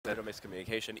little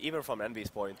miscommunication, even from EnVy's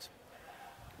point,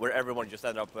 where everyone just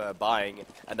ended up buying,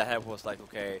 and the head was like,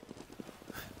 okay,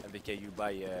 MBK, you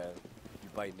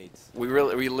buy needs.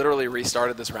 We literally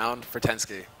restarted this round for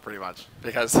Tensky, pretty much,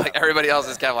 because like everybody else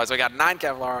is Kevlar. So we got 9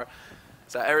 Kevlar.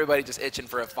 So everybody just itching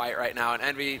for a fight right now. And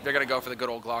EnVy, they're going to go for the good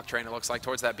old Glock train, it looks like,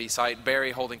 towards that B site.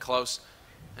 Barry holding close.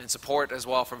 And support as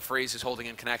well from Freeze, who's holding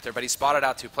in connector. But he spotted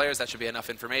out 2 players. That should be enough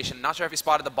information. Not sure if he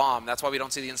spotted the bomb. That's why we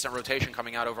don't see the instant rotation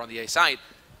coming out over on the A site.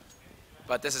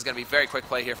 But this is going to be very quick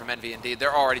play here from EnVy indeed.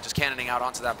 They're already just cannoning out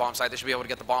onto that bomb site. They should be able to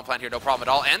get the bomb plant here, no problem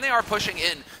at all. And they are pushing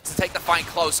in to take the fight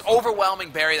close. Overwhelming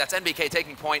Barry. That's NBK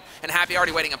taking point. And Happy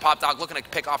already waiting in Pop Dog, looking to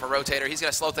pick off a rotator. He's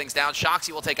going to slow things down.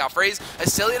 Shoxy will take out Freeze.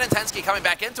 Asilian and Tensky coming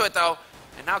back into it, though.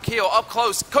 And now Keo up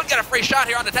close. Could get a free shot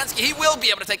here on the Tensky. He will be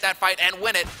able to take that fight and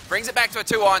win it. Brings it back to a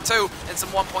 2-on-2 and some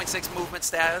 1.6 movement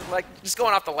stat. Like, just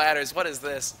going off the ladders. What is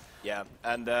this? Yeah,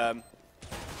 and yeah,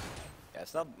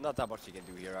 it's not that much you can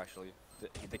do here, actually.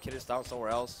 The kid is down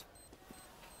somewhere else.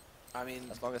 I mean,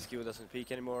 as long as Keo doesn't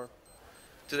peek anymore.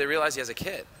 Do they realize he has a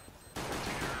kid?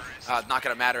 Not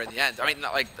going to matter in the end. I mean,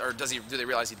 not like, or do they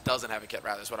realize he doesn't have a kid,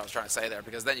 rather, is what I was trying to say there,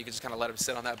 because then you can just kind of let him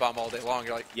sit on that bomb all day long.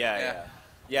 You're like,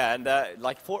 yeah, and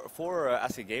like for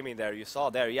SK Gaming there, you saw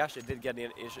there, he actually did get the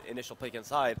initial pick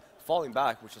inside, falling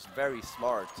back, which was very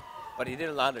smart. But he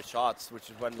didn't land the shots, which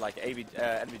is when like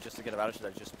EnVy just to get advantage of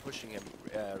that, just pushing him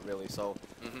really. So,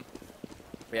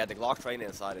 but yeah, the Glock train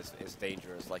inside is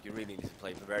dangerous. Like you really need to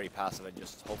play very passive and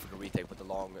just hope for the retake with the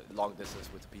long distance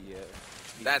with the P.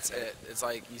 That's it. It's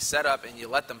like you set up and you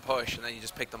let them push, and then you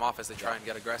just pick them off as they try and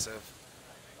get aggressive.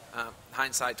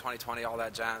 Hindsight 2020, all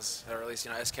that jazz. Or at least,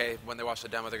 you know, SK, when they watch the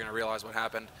demo, they're going to realize what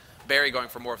happened. Barry going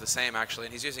for more of the same, actually,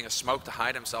 and he's using a smoke to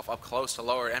hide himself up close to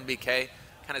lower. NBK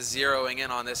kind of zeroing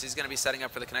in on this. He's going to be setting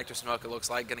up for the connector smoke, it looks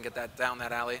like. Going to get that down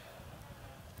that alley.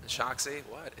 And Shoxy,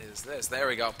 what is this? There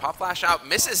we go. Pop flash out,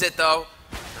 misses it, though.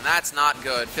 And that's not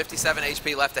good. 57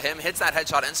 HP left to him. Hits that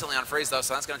headshot instantly on Freeze, though,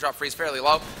 so that's going to drop Freeze fairly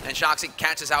low. And Shoxy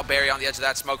catches out Barry on the edge of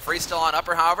that smoke. Freeze still on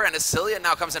upper, however, and Asilian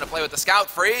now comes into play with the scout.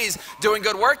 Freeze doing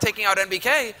good work, taking out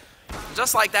NBK.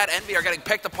 Just like that, EnVy are getting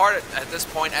picked apart at this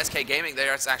point. SK Gaming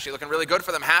there, it's actually looking really good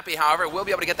for them. Happy, however, will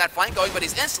be able to get that flank going, but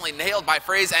he's instantly nailed by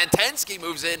Freeze, and Tensky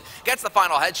moves in, gets the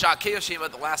final headshot.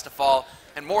 Kiyoshima, the last to fall,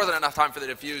 and more than enough time for the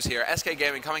defuse here. SK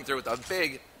Gaming coming through with a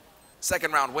big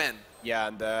second round win. Yeah,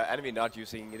 and EnVy not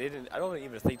using, I don't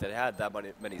even think they had that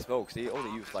many smokes. They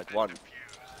only used like one.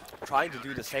 Trying to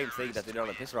do the same thing that they did on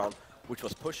the piss round, which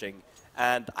was pushing.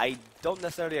 And I don't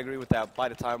necessarily agree with that by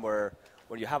the time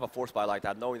when you have a force buy like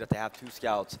that, knowing that they have 2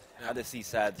 scouts and the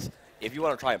C-sets, if you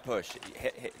want to try and push,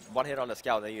 hit one hit on the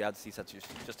scout, then you have the C-sets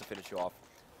just to finish you off.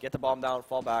 Get the bomb down,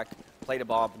 fall back, play the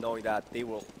bomb, knowing that they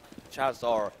will, chances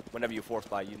are, whenever you force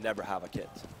buy, you never have a kit.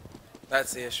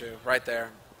 That's the issue right there.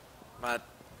 But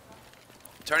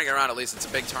turning it around, at least, it's a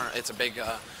big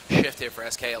shift here for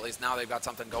SK. At least now they've got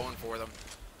something going for them.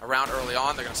 Around early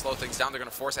on, they're going to slow things down. They're going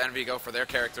to force EnVy to go for their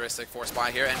characteristic force buy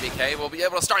here. NBK will be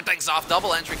able to start things off.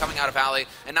 Double entry coming out of Alley.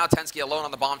 And now Tensky alone on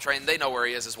the bomb train. They know where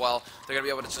he is as well. They're going to be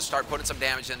able to just start putting some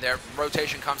damage in there.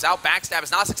 Rotation comes out. Backstab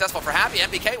is not successful for Happy.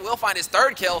 NBK will find his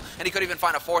 3rd kill, and he could even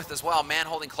find a 4th as well. Man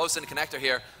holding close in the connector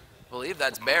here. I believe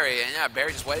that's Barry. And yeah,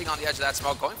 Barry just waiting on the edge of that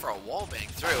smoke, going for a wallbang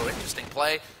through. Interesting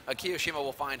play. Kiyoshima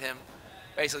will find him.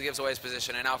 Basically gives away his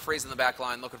position, and now Freeze in the back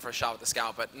line looking for a shot with the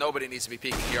scout, but nobody needs to be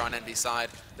peeking here on EnVy's side.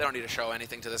 They don't need to show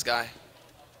anything to this guy.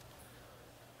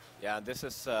 Yeah, this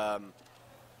is so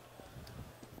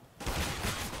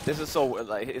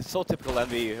like it's so typical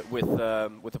EnVy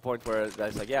with the point where it's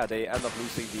like, yeah, they end up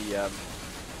losing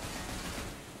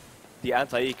the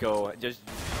anti-eco, just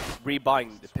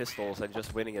rebuying the pistols and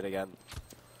just winning it again.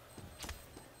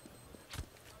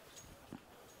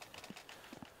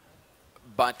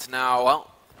 But now,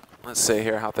 well, let's see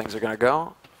here how things are going to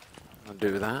go. I'll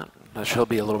do that. That should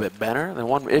be a little bit better. The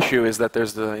one issue is that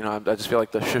there's the, I just feel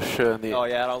like the shush and the... Oh,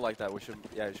 yeah, I don't like that. We should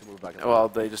move back. Well,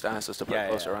 they just asked us to play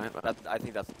closer, right? But I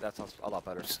think that sounds a lot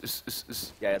better.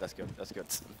 Yeah, that's good. That's good.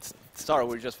 Sorry,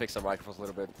 we just fixed the microphones a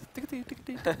little bit.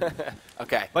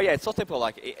 Okay. But yeah, it's so typical.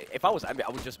 Like, if I was EnVy,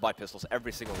 I would just buy pistols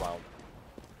every single round.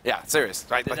 Yeah, serious,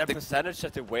 right? The percentage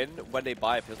that they win when they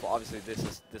buy a pistol, obviously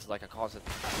this is like a constant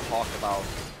talk about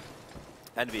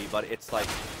EnVy, but it's like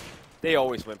they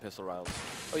always win pistol rounds.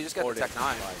 Oh, you just got the Tech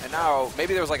 9. And now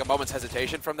maybe there was like a moment's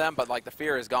hesitation from them, but like the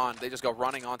fear is gone. They just go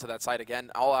running onto that site again,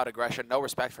 all out aggression, no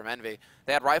respect from EnVy.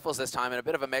 They had rifles this time and a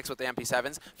bit of a mix with the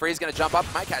MP7s. Free's going to jump up,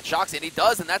 might catch Shoxy, and he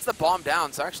does, and that's the bomb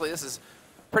down. So actually this is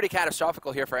pretty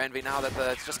catastrophical here for Envy now that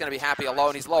it's just going to be Happy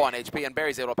alone. He's low on HP, and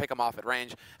Barry's able to pick him off at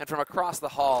range. And from across the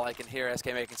hall, I can hear SK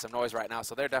making some noise right now,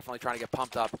 so they're definitely trying to get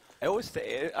pumped up. I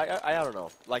don't know.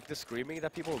 Like, the screaming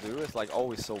that people do is, like,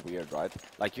 always so weird, right?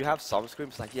 Like, you have some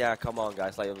screams like, yeah, come on,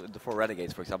 guys. Like, for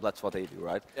Renegades, for example, that's what they do,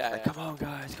 right? Yeah, like, yeah. come on,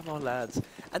 guys. Come on, lads.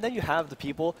 And then you have the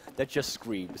people that just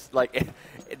screams. Like,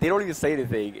 they don't even say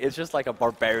anything. It's just like a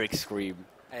barbaric scream.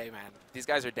 Hey, man, these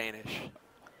guys are Danish.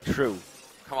 True.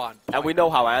 Come on. And we know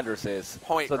how Anders is.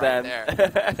 Point so right then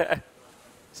there.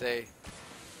 See,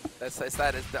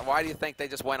 why do you think they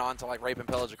just went on to like rape and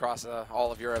pillage across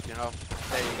all of Europe, you know?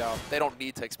 There you go. They don't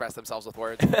need to express themselves with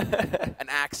words. An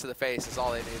axe to the face is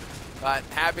all they need. But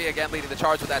Happy again leading the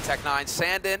charge with that Tech 9.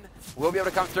 Sandin will be able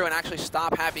to come through and actually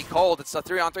stop Happy cold. It's a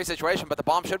 3-on-3 situation, but the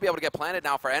bomb should be able to get planted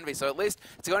now for Envy. So at least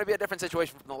it's going to be a different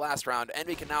situation from the last round.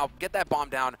 Envy can now get that bomb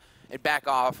down and back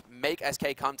off, make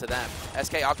SK come to them.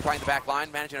 SK occupying the back line,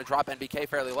 managing to drop NBK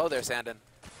fairly low there, Sandin.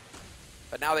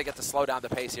 But now they get to slow down the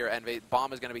pace here. Envy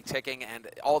bomb is going to be ticking, and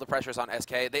all the pressure is on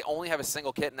SK. They only have a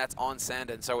single kit, and that's on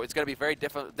Sandin. So it's going to be very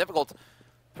difficult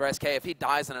for SK. If he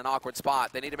dies in an awkward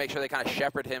spot, they need to make sure they kind of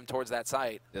shepherd him towards that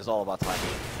site. It's all about timing.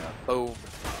 Yeah. Boom.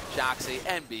 Joxy,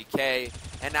 NBK,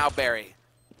 and now Barry.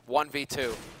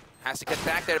 1v2. Has to get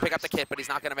back there to pick up the kit, but he's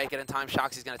not going to make it in time.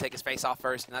 Shoxy's going to take his face off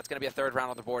first, and that's going to be a third round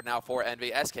on the board now for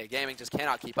Envy. SK Gaming just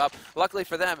cannot keep up. Luckily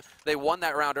for them, they won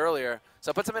that round earlier,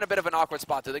 so it puts them in a bit of an awkward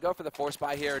spot. Do they go for the force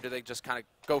buy here, or do they just kind of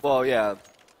go for Well, yeah.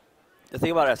 The thing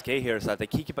about SK here is that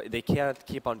they can't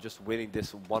keep on just winning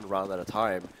this one round at a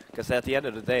time, because at the end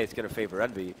of the day, it's going to favor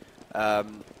Envy.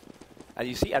 And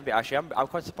you see Envy, actually, I'm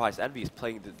quite surprised. Envy is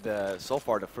playing so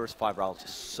far the first 5 rounds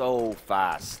so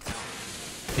fast.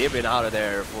 They've been out of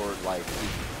there for like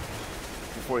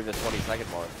before the 20-second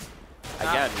mark.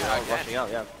 Again, rushing out,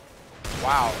 yeah.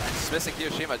 Wow, and Smith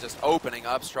Kiyoshima just opening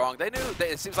up strong. They knew,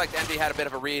 it seems like Envy had a bit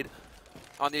of a read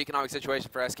on the economic situation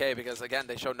for SK because, again,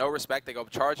 they show no respect. They go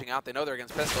charging out. They know they're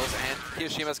against pistols, and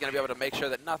Kiyoshima's going to be able to make sure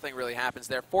that nothing really happens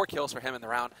there. 4 kills for him in the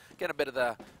round. Getting a bit of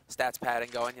the stats padding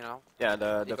going, you know. Yeah,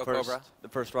 the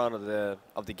first round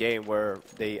of the game where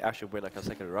they actually win a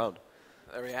consecutive round.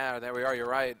 There we are, you're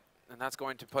right. And that's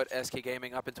going to put SK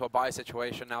Gaming up into a buy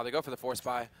situation. Now they go for the force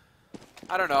buy.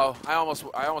 I don't know. I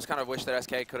almost kind of wish that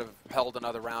SK could have held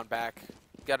another round back.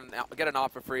 Get an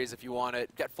offer freeze if you want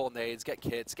it. Get full nades. Get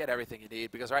kits. Get everything you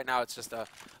need. Because right now it's just an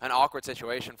awkward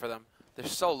situation for them. They're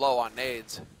so low on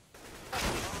nades.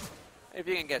 If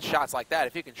you can get shots like that,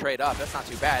 if you can trade up, that's not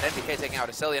too bad. NBK taking out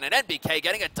Asilian, and NBK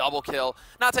getting a double kill,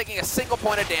 not taking a single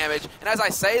point of damage. And as I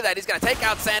say that, he's going to take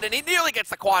out Sandin. He nearly gets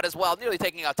the quad as well, nearly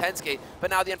taking out Tensky. But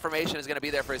now the information is going to be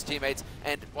there for his teammates.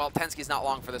 And, well, Tensky's not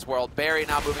long for this world. Barry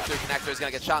now moving through connector is going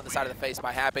to get shot in the side of the face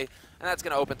by Happy. And that's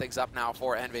going to open things up now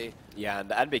for Envy. Yeah, and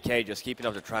the NBK just keeping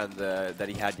up the trend that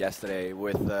he had yesterday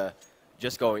with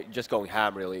just going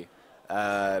ham, really.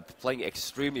 Playing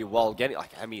extremely well, getting,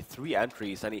 3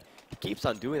 entries, and he keeps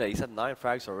on doing that. He's had 9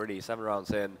 frags already, 7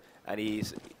 rounds in, and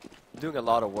he's doing a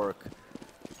lot of work.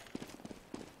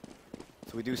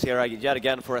 So we do see yet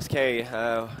again for SK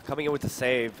coming in with the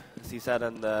save, as he said,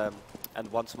 and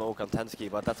 1 smoke on Tensky,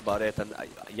 but that's about it. And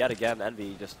yet again,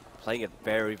 Envy just playing it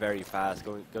very, very fast,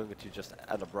 going to just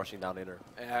end up rushing down inner.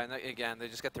 Yeah, and again, they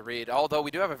just get the read. Although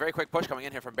we do have a very quick push coming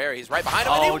in here from Barry. He's right behind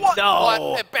him, and he won. No!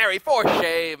 What? Barry, for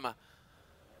shame.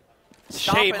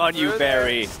 Shame on you,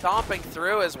 Barry. Stomping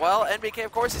through as well. NBK,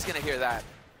 of course, he's going to hear that.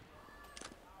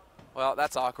 Well,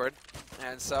 that's awkward.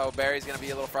 And so Barry's going to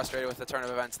be a little frustrated with the turn of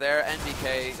events there.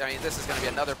 NBK, this is going to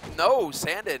be another... No,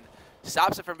 Sandin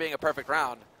stops it from being a perfect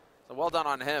round. So well done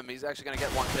on him. He's actually going to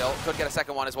get 1 kill. Could get a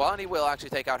second one as well, and he will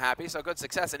actually take out Happy. So good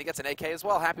success, and he gets an AK as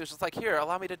well. Happy was just like, here,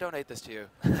 allow me to donate this to you.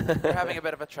 You're having a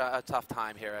bit of a tough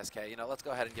time here, SK. You know, let's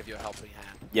go ahead and give you a helping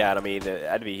hand. Yeah, and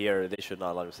Envy here, they should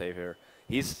not let him save here.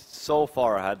 He's so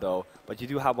far ahead, though. But you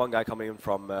do have one guy coming in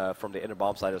from the inner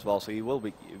bomb side as well, so he will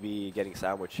be getting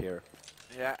sandwiched here.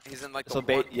 Yeah, he's in like the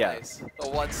place, the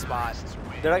one spot.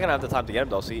 They're not going to have the time to get him,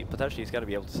 though, so potentially he's going to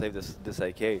be able to save this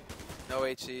AK. No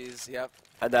HEs, yep.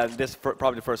 And then this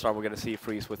probably the first round we're going to see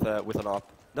Freeze with an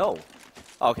op. No.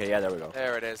 Okay, yeah, there we go.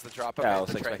 There it is, the drop. Yeah, I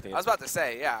was expecting it. I was about to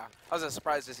say, yeah. I was as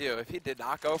surprised as you. If he did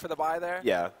not go for the buy there.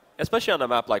 Yeah, especially on a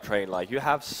map like Train. Like, you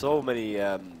have so many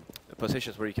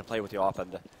positions where you can play with the op,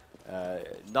 and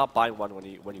not buying one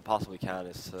when you possibly can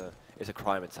is a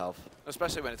crime itself.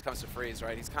 Especially when it comes to Freeze,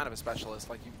 right? He's kind of a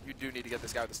specialist. Like, you do need to get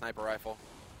this guy with the sniper rifle.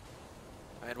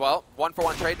 And, well,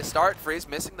 1-for-1 trade to start. Freeze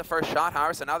missing the first shot,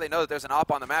 however, so now they know that there's an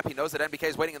op on the map. He knows that NBK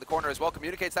is waiting in the corner as well.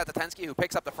 Communicates that to Tensky, who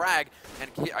picks up the frag. And,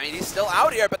 I mean, he's still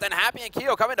out here, but then Happy and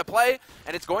Keo come into play,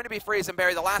 and it's going to be Freeze and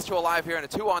Barry, the last two alive here in a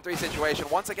 2-on-3 situation.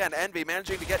 Once again, Envy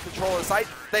managing to get control of the site.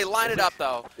 They line it up,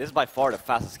 though. This is by far the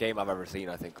fastest game I've ever seen,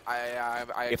 I think.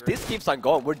 I if this keeps on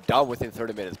going, we're done within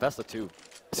 30 minutes. Best of 2.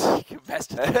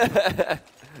 Best of 2.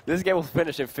 This game will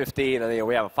finish in 15, and then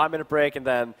we have a 5-minute break, and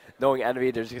then knowing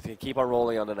Envy, they're just going to keep on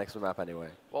rolling on the next map anyway.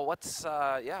 Well, what's,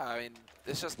 yeah, I mean,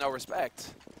 it's just no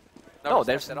respect. No,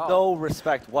 there's no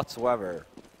respect whatsoever.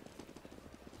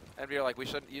 Envy are like, you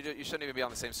shouldn't even be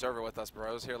on the same server with us,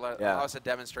 bros. Here, allow us to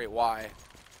demonstrate why.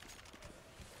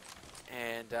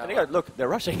 And look, they're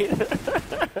rushing.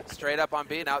 Straight up on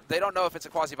B. Now, they don't know if it's a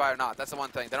quasi-buy or not. That's the one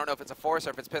thing. They don't know if it's a force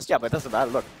or if it's pistol. Yeah, but it doesn't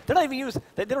matter. Look, they're not even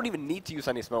they don't even need to use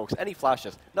any smokes, any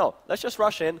flashes. No, let's just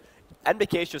rush in.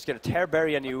 NBK is just going to tear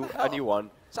Barry a new one.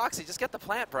 Soxy, just get the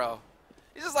plant, bro.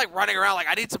 He's just like running around like,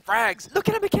 I need some frags. Look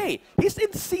at NBK. He's in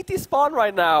CT spawn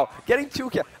right now, getting 2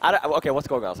 kills. Okay, what's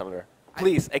going on, Summoner?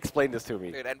 Please explain this to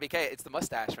me. Dude, NBK, it's the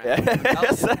mustache, man.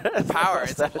 Yeah. Power.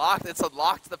 It's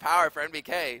unlocked the power for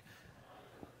NBK.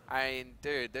 I mean,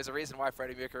 dude, there's a reason why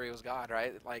Freddie Mercury was God,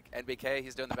 right? Like, NBK,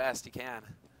 he's doing the best he can.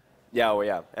 Yeah, well,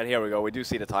 yeah. And here we go. We do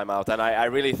see the timeout. And I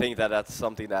really think that that's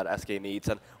something that SK needs.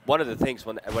 And one of the things,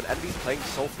 when Envy's playing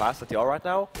so fast that they are right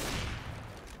now,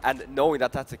 and knowing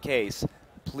that that's the case,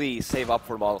 please save up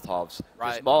for Molotovs.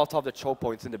 Right. Just Molotov the choke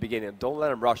points in the beginning. Don't let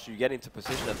them rush. You get into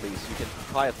position at least. You can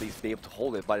try at least be able to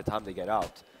hold it by the time they get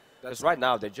out. Because right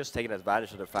now, they're just taking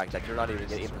advantage of the fact that you're not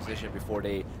even in position before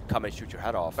they come and shoot your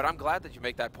head off. But I'm glad that you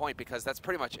make that point, because that's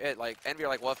pretty much it. Like, Envy are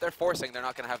like, well, if they're forcing, they're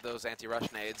not going to have those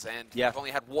anti-rush nades. And they've only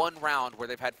had one round where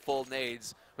they've had full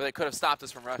nades where they could have stopped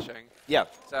us from rushing. Yeah.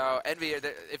 So Envy,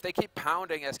 if they keep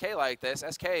pounding SK like this,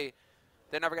 SK,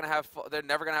 they're never going to have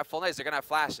full nades. They're going to have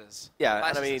flashes. Yeah,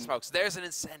 flashes and I mean, and smokes. There's an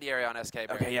incendiary on SK. Barry.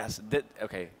 Okay, yes.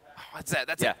 Okay. Oh, what's that?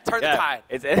 That's it. Turn the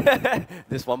tide.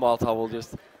 This one Molotov will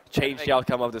just change the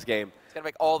outcome of this game. It's going to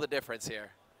make all the difference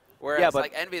here. Whereas,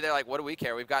 like, Envy, they're like, what do we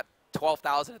care? We've got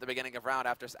 12,000 at the beginning of round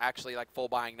after actually, like, full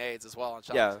buying nades as well on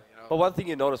shots. Yeah, you know? But one thing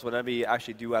you notice when Envy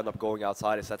actually do end up going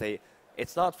outside is that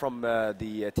it's not from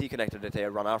the T connector that they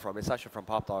run out from. It's actually from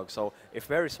Pop Dog. So if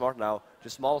very smart now,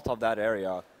 just Molotov that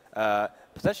area,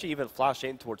 potentially even flash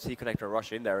in towards T connector,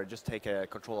 rush in there, and just take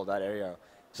control of that area.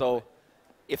 So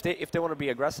if they want to be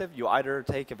aggressive, you either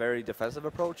take a very defensive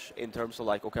approach in terms of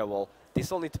like, okay, well, they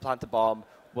still need to plant the bomb.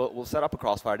 We'll set up a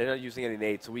crossfire. They're not using any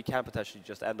nades, so we can potentially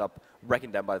just end up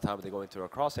wrecking them by the time they go into a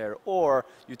crosshair. Or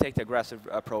you take the aggressive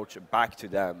approach back to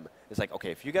them. It's like,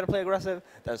 okay, if you're going to play aggressive,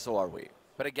 then so are we.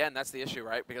 But again, that's the issue,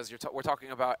 right? Because we're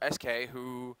talking about SK,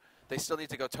 who they still need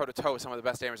to go toe-to-toe with some of the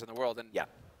best aimers in the world. And yeah.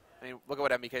 I mean, look at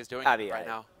what MBK is doing right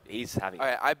now. He's having. All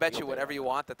right, I bet you whatever you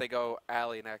want that they go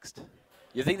alley next.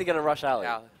 You think they're going to rush alley?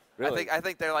 Yeah. Really? I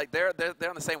think they're like they're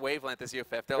on the same wavelength as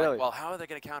UFIF. They're like, well, how are they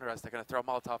going to counter us? They're going to throw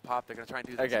Molotov pop. They're going to try and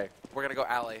do this. Okay. We're going to go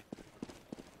alley.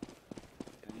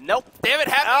 Nope. Damn it,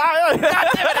 Happy! God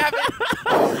damn it,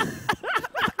 Happy!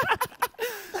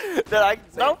 They're like,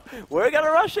 nope. We're going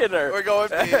to rush in there. We're going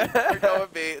B. We're going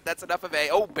B. That's enough of A.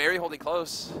 Oh, Barry holding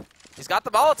close. He's got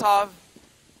the Molotov.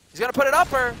 He's going to put it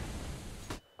upper.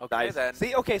 Okay, nice. then.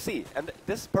 See, and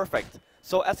this is perfect.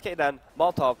 So SK then,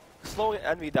 Molotov, slowing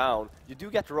Envy down. You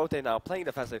do get to rotate now, playing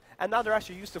defensive, and now they're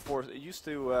actually forced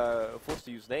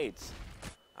to use nades.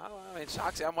 Oh, I mean,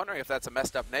 Shoxy, I'm wondering if that's a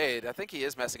messed up nade. I think he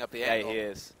is messing up the angle. Yeah, he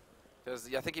is.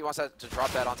 Because I think he wants to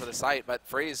drop that onto the site, but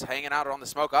Freeze hanging out on the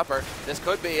smoke upper. This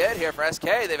could be it here for SK.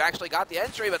 They've actually got the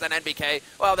entry, but then NBK,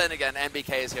 well, then again,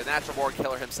 NBK is here. The natural born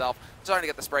killer himself, starting to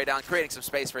get the spray down, creating some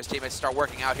space for his teammates to start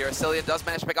working out here. Asilian does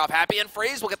manage to pick off Happy, and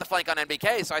Freeze will get the flank on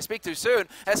NBK, so I speak too soon.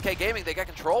 SK Gaming, they get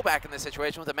control back in this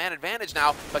situation with a man advantage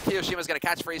now, but Kiyoshima's going to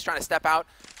catch Freeze, trying to step out.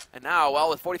 And now,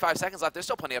 well, with 45 seconds left, there's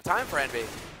still plenty of time for Envy.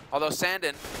 Although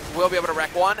Sandin will be able to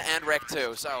wreck one and wreck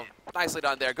two, so nicely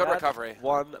done there. Good recovery.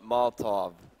 One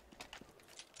Molotov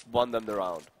won them the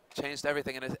round. Changed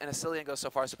everything, and Asilian goes so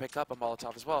far as to pick up a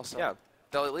Molotov as well, so yeah.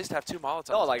 They'll at least have two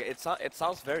Molotovs. No, like, it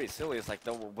sounds very silly. It's like,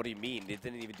 no, what do you mean? They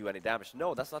didn't even do any damage.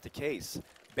 No, that's not the case.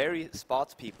 Barry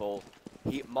spots people.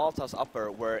 He Molotovs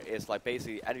upper, where it's like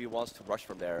basically enemy wants to rush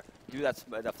from there. Do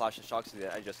that flash and shocks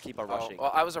and just keep on rushing.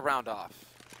 Well, I was a round off.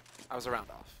 Oh,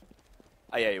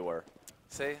 yeah, you were.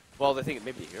 See? Well, they think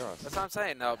maybe hear us. That's what I'm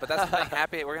saying. No, but that's the thing.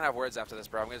 Happy, we're going to have words after this,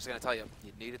 bro. I'm just going to tell you,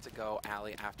 you needed to go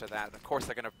alley after that. And of course,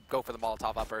 they're going to go for the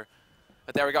Molotov upper.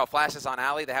 But there we go. Flashes on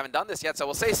alley. They haven't done this yet, so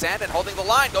we'll say Sandin holding the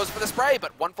line, goes for the spray,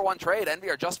 but 1-for-1 trade. Envy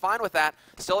are just fine with that.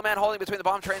 Still a man holding between the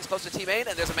bomb trains close to team main,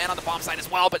 and there's a man on the bomb side as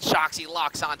well, but Shoxy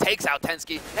locks on, takes out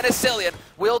Tensky, and Asilian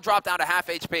will drop down to half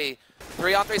HP.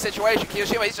 3-on-3 situation.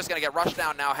 Kiyoshima, he's just going to get rushed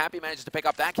down now. Happy manages to pick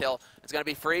up that kill. It's going to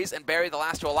be Freeze and Barry, the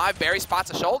last two alive. Barry spots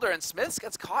a shoulder, and Smiths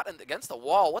gets caught against the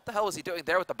wall. What the hell was he doing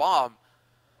there with the bomb?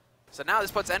 So now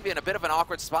this puts Envy in a bit of an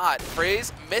awkward spot.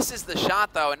 Freeze misses the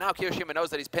shot, though, and now Kiyoshima knows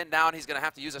that he's pinned down. He's going to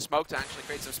have to use a smoke to actually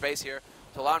create some space here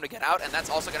to allow him to get out, and that's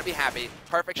also going to be Happy.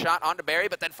 Perfect shot onto Barry,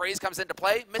 but then Freeze comes into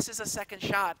play, misses a second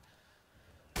shot.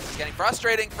 This is getting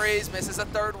frustrating. Freeze misses a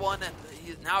third one, and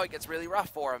now it gets really rough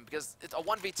for him because it's a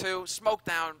 1v2, smoke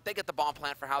down. They get the bomb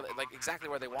plant for how, like, exactly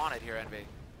where they want it here, Envy.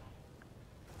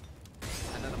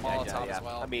 And then the Molotov as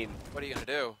well. I mean, what are you going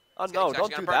to do? Oh no,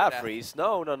 don't do that, Freeze.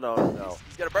 No.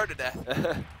 He's going to burn to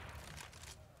death.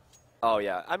 Oh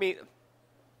yeah, I mean,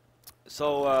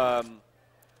 so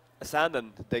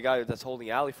Sandin, the guy that's holding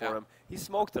alley for him, he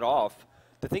smoked it off.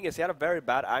 The thing is, he had a very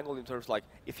bad angle in terms of, like,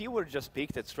 if he would have just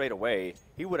peeked it straight away,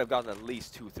 he would have gotten at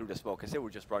least 2 through the smoke, because they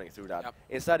were just running through that.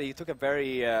 Instead, he took a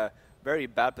very, very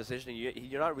bad position.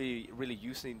 You're not really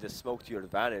using the smoke to your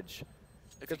advantage.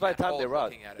 Because by the time they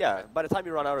run, by the time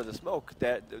you run out of the smoke,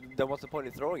 then what's the point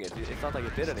in throwing it? It's not like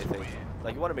it did anything.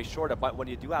 Like, you want to make sure that when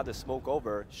you do have the smoke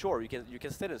over, sure, you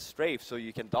can sit in strafe so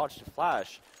you can dodge the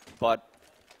flash, but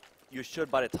you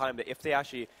should, by the time that if they're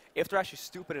actually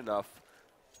stupid enough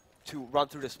to run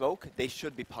through the smoke, they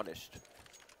should be punished.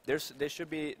 There should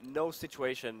be no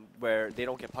situation where they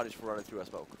don't get punished for running through a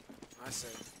smoke. I see.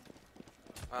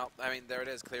 Well, I mean, there it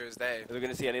is, clear as day. Are we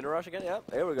going to see an inner rush again? Yeah,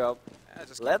 there we go. Yeah,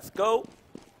 let's go.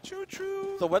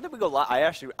 Choo-choo. So when did we go live?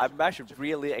 I'm actually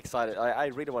really excited. I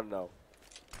really want to know.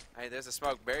 Hey, there's a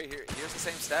smoke. Barry, here's the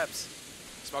same steps.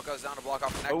 Smoke goes down to block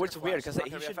off connector. Oh, it's weird because he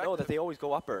should know that they always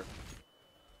go upper.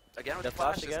 Again with the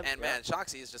flashes, again? And man,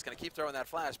 Shoxy is just going to keep throwing that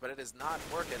flash, but it is not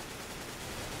working.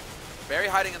 Barry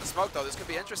hiding in the smoke, though. This could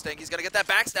be interesting. He's going to get that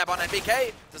backstab on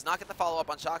NBK. Does not get the follow-up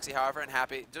on Shoxy, however, and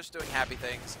Happy. Just doing happy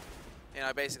things. You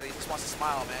know, basically, he just wants to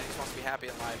smile, man. He just wants to be happy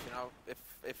in life, you know.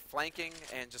 If flanking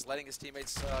and just letting his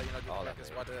teammates, do the work is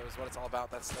what it's all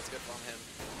about, that's good from him.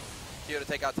 Kyo to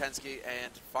take out Tensky,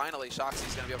 and finally,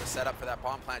 Shoxy's going to be able to set up for that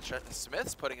bomb plant.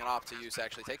 Smith's putting it off to use,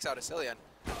 actually. Takes out Asilian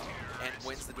and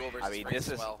wins the duel versus Frank as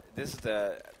well. This is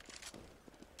the...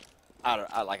 I don't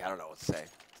know what to say.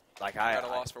 Like, at a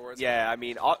loss for words. Yeah, I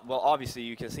mean, well, obviously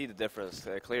you can see the difference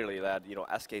clearly that, you know,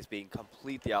 SK is being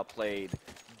completely outplayed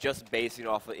just basing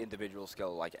off of individual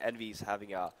skill. Like, Envy's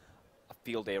having a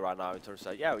field day right now in terms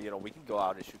of, yeah, you know, we can go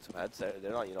out and shoot some heads.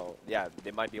 They're not, you know, yeah, they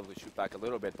might be able to shoot back a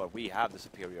little bit, but we have the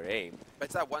superior aim. But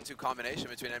it's that 1-2 combination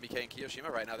between MBK and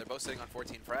Kiyoshima right now. They're both sitting on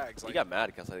 14 frags. Like, he got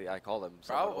mad because I called him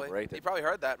overrated. He probably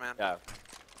heard that, man. Yeah.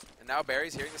 And now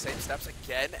Barry's hearing the same steps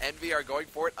again. Envy are going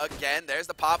for it again. There's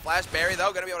the pop flash. Barry,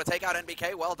 though, going to be able to take out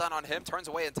NBK. Well done on him. Turns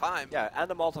away in time. Yeah, and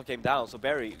the Molotov came down. So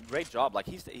Barry, great job. Like,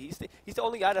 he's the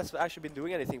only guy that's actually been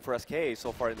doing anything for SK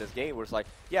so far in this game. Where it's like,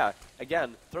 yeah,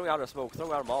 again, throwing out a smoke,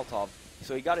 throwing out a Molotov.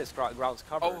 So he got his grounds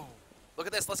covered. Oh, look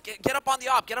at this. Let's get up on the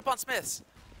op. Get up on Smiths.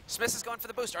 Smiths is going for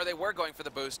the boost, or they were going for the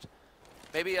boost.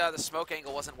 Maybe the smoke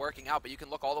angle wasn't working out, but you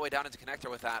can look all the way down into connector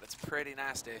with that. It's pretty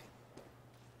nasty.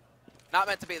 Not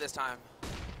meant to be this time.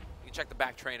 Check the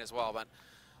back train as well, but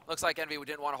looks like Envy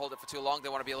didn't want to hold it for too long. They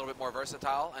want to be a little bit more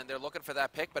versatile, and they're looking for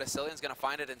that pick, but Asilian's going to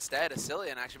find it instead.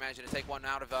 Asilian actually managing to take one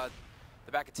out of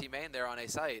the back of team main there on A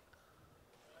site.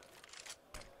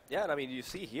 Yeah, and I mean, you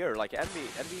see here, like,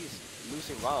 Envy's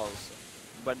losing rounds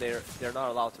when they're not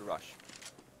allowed to rush.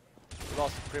 They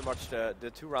lost pretty much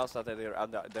the 2 rounds that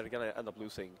they're going to end up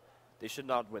losing. They should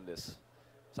not win this.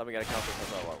 So I'm going to count this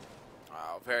as well.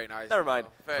 Wow, very nice. Never mind.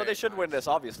 So they should win this,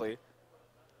 obviously.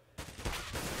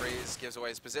 Freeze gives away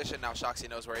his position. Now Shoxy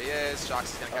knows where he is.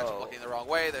 Shoxy's going to catch him looking the wrong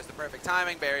way. There's the perfect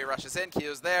timing. Barry rushes in.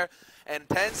 Kyo's there. And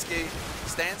Tensky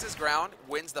stands his ground,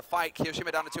 wins the fight.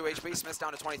 Kiyoshima down to 2 HP. Smith's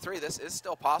down to 23. This is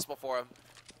still possible for him.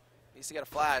 He needs to get a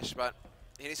flash, but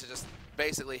he needs to just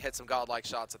basically hit some godlike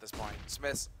shots at this point.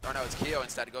 Smith's, or no, it's Kyo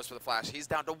instead. He goes for the flash. He's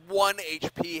down to 1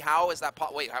 HP. How is that?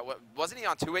 Wait, wasn't he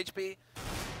on 2 HP?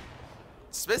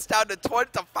 Smith's down to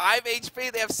 5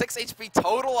 HP. They have 6 HP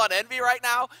total on Envy right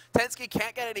now. Tensky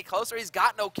can't get any closer. He's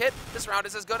got no kit. This round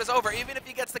is as good as over. Even if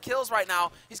he gets the kills right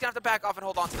now, he's going to have to back off and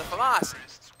hold on to the FAMAS.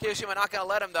 Kiyoshima not going to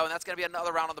let him, though, and that's going to be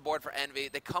another round on the board for Envy.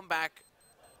 They come back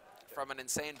from an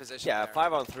insane position. Yeah,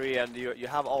 5-on-3, and you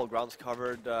have all grounds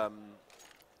covered.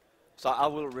 So I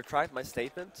will retract my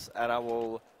statement, and I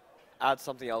will add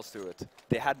something else to it.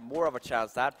 They had more of a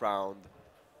chance that round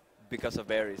because of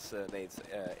Barry's nades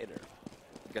inner.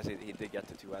 Because he did get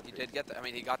the 2 entries. He did get I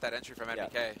mean, he got that entry from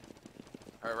NBK.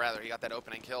 Or rather, he got that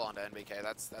opening kill onto NBK.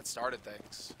 That started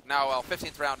things. Now, well,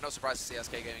 15th round, no surprise to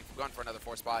CSK Gaming. Going for another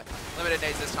force buy. Limited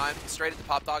nades this time. Straight into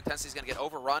Pop Dog. Tensity's going to get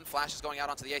overrun. Flash is going out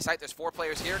onto the A site. There's 4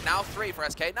 players here. Now 3 for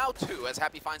SK. Now 2 as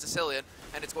Happy finds a Cillian.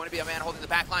 And it's going to be a man holding the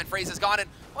back line. Phrase is gone. And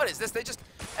what is this? They just,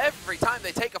 every time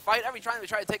they take a fight, every time they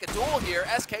try to take a duel here,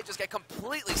 SK just get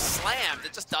completely slammed.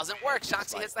 It just doesn't work.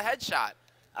 Shoxy hits the headshot.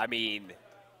 I mean,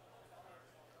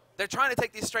 they're trying to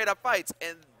take these straight up fights,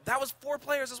 and that was 4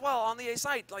 players as well on the A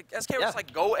site. Like, SK was just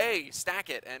like, go A, stack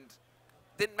it, and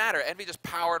didn't matter. Envy just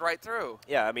powered right through.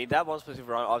 yeah, I mean, that one specific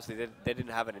round, obviously, they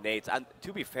didn't have any nades. And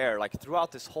to be fair, like,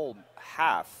 throughout this whole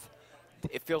half,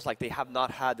 it feels like they have not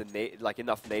had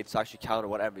enough nades to actually counter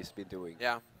what Envy's been doing.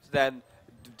 Yeah. So then,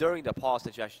 during the pause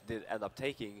that you actually did end up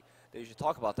taking, you should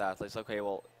talk about that. It's okay,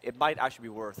 well, it might actually be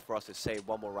worth for us to save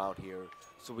one more round here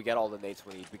so we get all the nades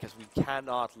we need, because we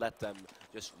cannot let them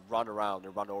just run around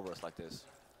and run over us like this.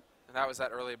 And that was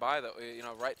that early buy that we, you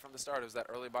know, right from the start, it was that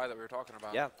early buy that we were talking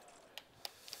about. Yeah.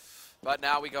 But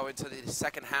now we go into the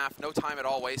second half. No time at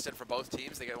all wasted for both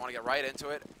teams. They want to get right into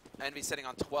it. Envy sitting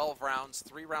on 12 rounds,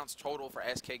 3 rounds total for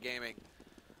SK Gaming.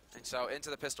 And so into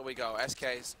the pistol we go.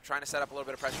 SK's trying to set up a little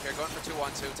bit of pressure here, going for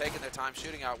 2-1-2, taking their time,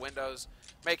 shooting out windows,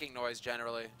 making noise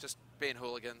generally, just being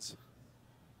hooligans.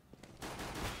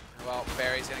 Well,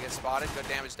 Barry's going to get spotted. Good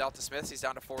damage dealt to Smiths. He's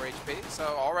down to 4 HP. So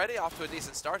already off to a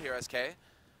decent start here, SK.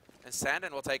 And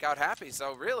Sandin will take out Happy.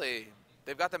 So really,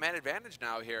 they've got the man advantage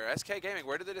now here. SK Gaming,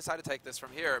 where did they decide to take this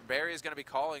from here? Barry is going to be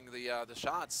calling the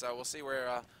shots, so we'll see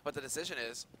where what the decision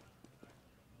is.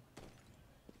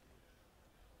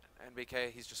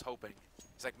 NBK, he's just hoping.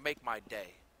 He's like, make my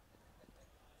day.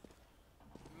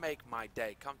 Make my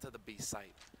day. Come to the B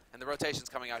site. And the rotation's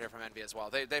coming out here from Envy as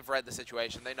well. They've read the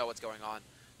situation. They know what's going on.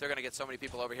 They're going to get so many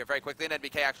people over here very quickly. And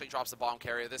NBK actually drops the bomb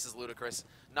carrier. This is ludicrous.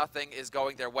 Nothing is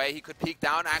going their way. He could peek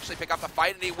down, actually pick up the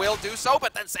fight, and he will do so.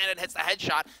 But then Sandin hits the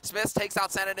headshot. Smith takes out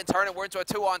Sandin in turn, and we're into a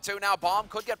 2-on-2 now. Bomb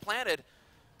could get planted.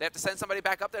 They have to send somebody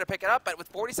back up there to pick it up. But with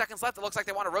 40 seconds left, it looks like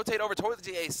they want to rotate over toward the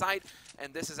GA site.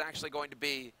 And this is actually going to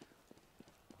be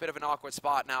a bit of an awkward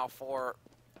spot now for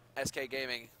SK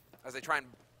Gaming as they try and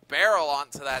barrel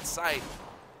onto that site.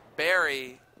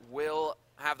 Barry will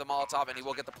have the Molotov, and he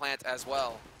will get the plant as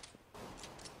well.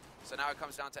 So now it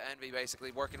comes down to Envy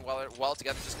basically working well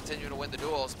together, just continuing to win the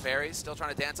duels. Barry's still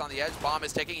trying to dance on the edge. Bomb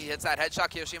is ticking. He hits that headshot.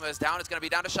 Kiyoshima is down. It's going to be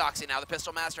down to Shoxy now, the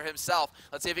pistol master himself.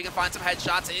 Let's see if he can find some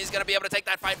headshots, and he's going to be able to take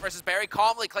that fight versus Barry.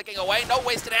 Calmly clicking away. No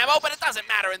wasted ammo, but it doesn't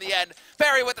matter in the end.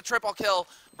 Barry with the triple kill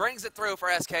brings it through for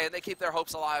SK, and they keep their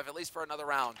hopes alive, at least for another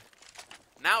round.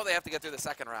 Now they have to get through the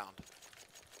second round.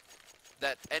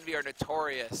 That Envy are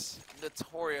notorious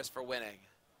for winning.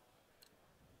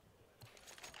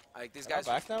 Like, these guys.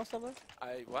 Back now or something?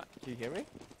 What? Can you hear me?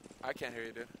 I can't hear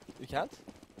you, dude. You can't?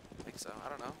 I think so. I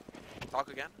don't know.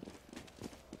 Talk again.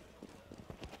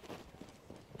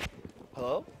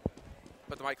 Hello?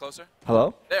 Put the mic closer.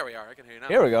 Hello? There we are. I can hear you now.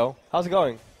 Here we go. How's it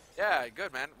going? Yeah,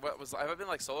 good, man. Have I been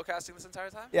like solo casting this entire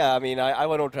time? Yeah, I mean, I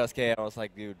went over to SK and I was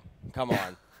like, dude, come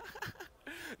on.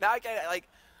 Now I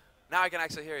can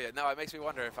actually hear you. No, it makes me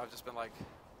wonder if I've just been like.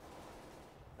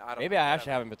 No, I don't Maybe I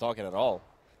actually haven't been talking at all.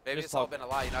 Maybe it's all been a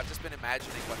lie. You know, I've just been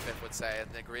imagining what Fifth would say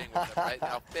and agreeing with him, right?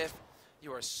 Now, Fifth,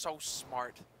 you are so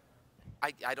smart.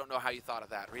 I don't know how you thought of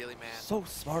that, really, man. So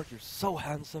smart. You're so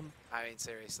handsome. I mean,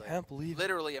 seriously. I can't believe it.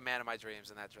 Literally a man of my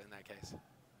dreams in that case.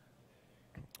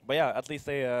 But yeah, at least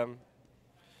they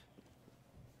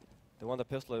won the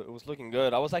pistol. It was looking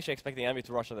good. I was actually expecting Envy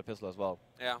to rush on the pistol as well.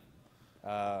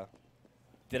 Yeah.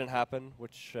 Didn't happen,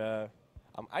 which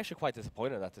I'm actually quite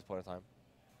disappointed at this point in time.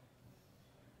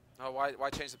 Oh, why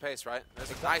change the pace, right?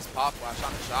 There's a nice pop flash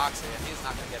on the Shoxy, and he's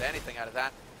not going to get anything out of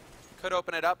that. Could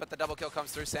open it up, but the double kill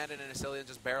comes through. Sandin and Cillian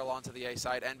just barrel onto the A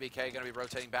side. NBK going to be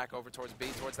rotating back over towards B,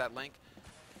 towards that link.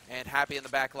 And Happy in the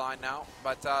back line now.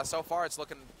 But so far, it's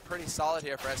looking pretty solid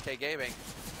here for SK Gaming.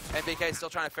 NBK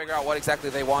still trying to figure out what exactly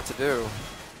they want to do.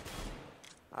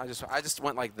 I just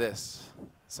went like this.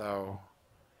 So,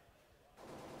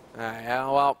 yeah,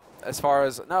 well, as far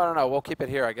as, no, we'll keep it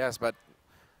here, I guess, but.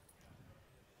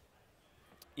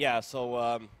 Yeah,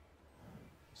 so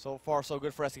so far so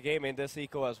good for SK Gaming. This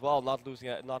eco as well, not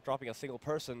dropping a single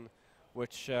person,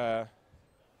 which I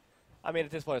mean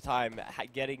at this point in time,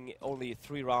 getting only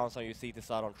 3 rounds on your seat to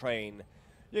start on train,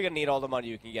 you're gonna need all the money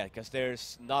you can get because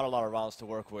there's not a lot of rounds to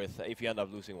work with if you end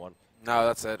up losing one. No,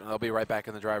 that's it. They'll be right back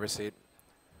in the driver's seat.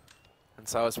 And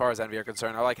so as far as Envy are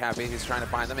concerned, I like Happy. He's trying to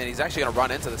find them, and he's actually going to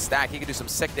run into the stack. He can do some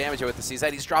sick damage here with the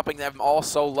CZ. He's dropping them all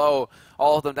so low,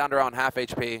 all of them down to around half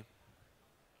HP.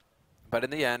 But in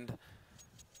the end,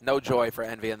 no joy for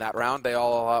EnVy in that round. They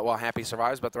all, well, Happy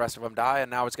survives, but the rest of them die, and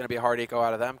now it's going to be a hard eco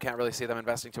out of them. Can't really see them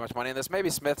investing too much money in this. Maybe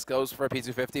Smiths goes for a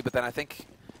P250, but then I think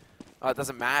it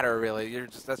doesn't matter, really.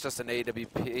 That's just an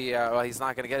AWP. Well, he's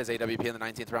not going to get his AWP in the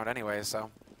 19th round anyway, so.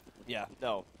 Yeah,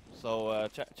 no. So,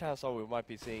 chance we might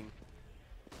be seeing.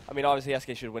 I mean, obviously,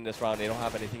 SK should win this round. They don't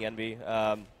have anything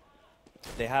EnVy.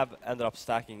 They have ended up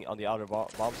stacking on the outer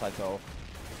bomb side, though.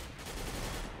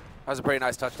 That was a pretty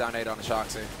nice touchdown nade on the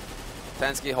Shoxy.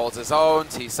 Tensky holds his own.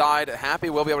 T-side. Happy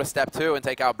will be able to step 2 and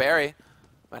take out Barry.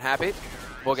 But Happy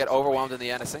will get overwhelmed in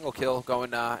the end. A single kill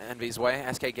going EnVy's way.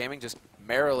 SK Gaming just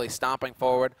merrily stomping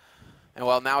forward. And,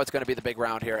 well, now it's going to be the big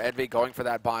round here. EnVy going for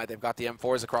that buy. They've got the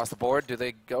M4s across the board. Do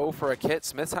they go for a kit?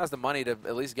 Smiths has the money to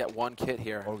at least get one kit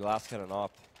here. Or glass cannon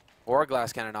op. Or a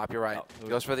glass cannon op, you're right. No,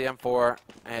 goes for the M4,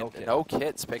 and no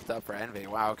kits picked up for EnVy.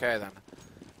 Wow, okay then.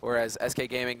 Whereas SK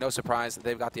Gaming, no surprise,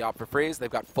 they've got the op for freeze.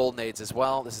 They've got full nades as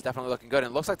well. This is definitely looking good.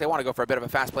 And it looks like they want to go for a bit of a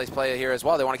fast-paced play here as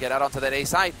well. They want to get out onto that A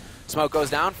site. Smoke goes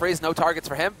down. Freeze, no targets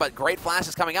for him, but great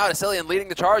flashes coming out. Asilian leading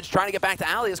the charge, trying to get back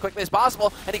to Ali as quickly as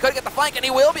possible. And he could get the flank, and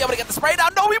he will be able to get the spray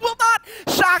down. No, he will not!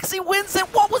 Shoxy wins it.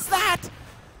 What was that?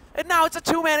 And now it's a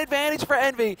 2-man advantage for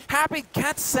EnVy. Happy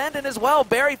can't send in as well.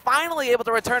 Barry finally able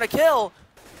to return a kill.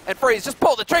 And Freeze just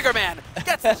pulled the trigger, man.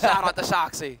 Gets the shot on the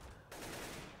Shoxy.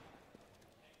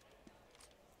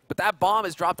 But that bomb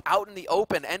is dropped out in the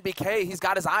open. NBK, he's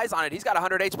got his eyes on it. He's got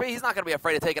 100 HP. He's not going to be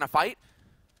afraid of taking a fight.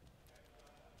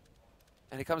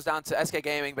 And it comes down to SK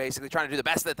Gaming basically trying to do the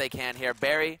best that they can here.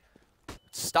 Barry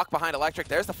stuck behind Electric.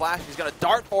 There's the flash. He's going to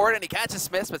dart forward, and he catches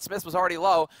Smith, but Smith was already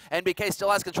low. NBK still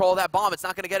has control of that bomb. It's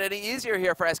not going to get any easier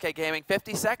here for SK Gaming.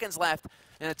 50 seconds left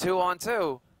in a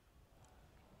 2-on-2.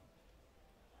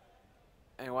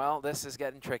 And, well, this is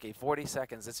getting tricky. 40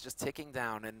 seconds. It's just ticking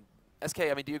down. And SK,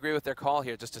 I mean, do you agree with their call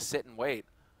here just to sit and wait?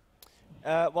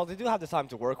 Well, they do have the time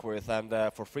to work with, and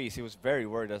for Freeze, he was very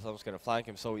worried that someone's going to flank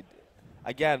him. So,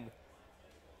 again,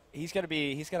 he's going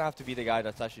to have to be the guy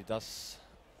that actually does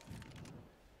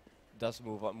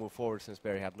move forward since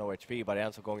Barry had no HP, but he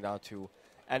ends up going down to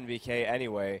NVK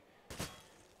anyway.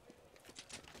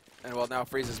 And, well, now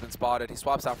Freeze has been spotted. He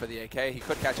swaps out for the AK. He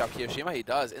could catch out Kiyoshima. He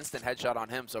does. Instant headshot on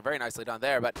him, so very nicely done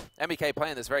there. But MBK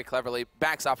playing this very cleverly.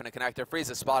 Backs off in a connector. Freeze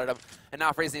has spotted him. And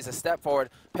now Freeze needs to step forward,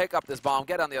 pick up this bomb,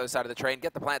 get on the other side of the train,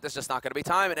 get the plant. There's just not going to be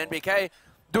time. And NBK,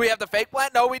 do we have the fake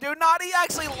plant? No, we do not. He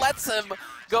actually lets him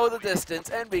go the distance.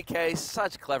 NBK,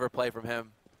 such clever play from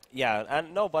him. Yeah,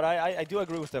 and no, but I do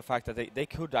agree with the fact that they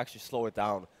could actually slow it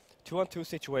down. 2-on-2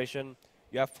 situation.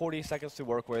 You have 40 seconds to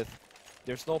work with.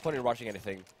 There's no point in rushing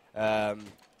anything. So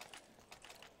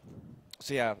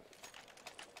yeah,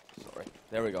 sorry,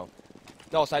 there we go.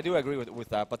 No, so I do agree with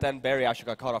that, but then Barry actually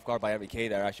got caught off guard by MBK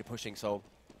there, actually pushing, so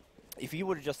if he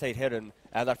would have just stayed hidden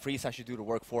and that Freeze actually do the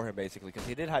work for him basically, because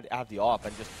he did have the op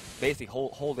and just basically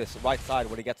hold this right side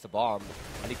when he gets the bomb,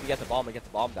 and he can get the bomb and get the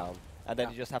bomb down, and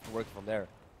then you just have to work from there.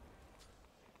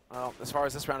 Well, as far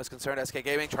as this round is concerned, SK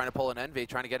Gaming trying to pull an EnVy,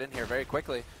 trying to get in here very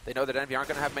quickly. They know that EnVy aren't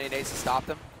going to have many nades to stop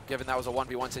them, given that was a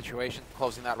 1v1 situation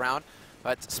closing that round.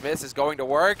 But Smith is going to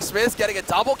work. Smith's getting a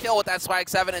double kill with that Swag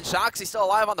 7, and Shoxy still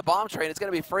alive on the bomb train. It's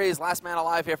going to be Freeze, last man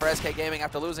alive here for SK Gaming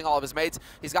after losing all of his mates.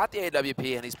 He's got the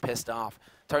AWP, and he's pissed off.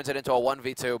 Turns it into a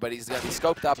 1v2, but he's going to be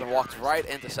scoped up and walks right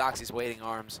into Shoxy's waiting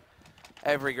arms.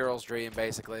 Every girl's dream,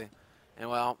 basically. And,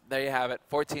 well, there you have it.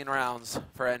 14 rounds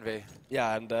for EnVy.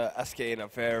 Yeah, and SK in a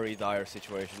very dire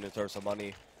situation in terms of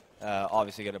money.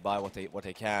 Obviously going to buy what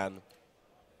they can.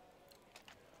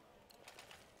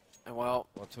 And, well,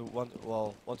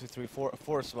 one, two, three,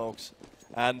 four smokes,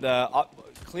 and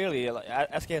clearly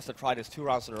SK has to try this 2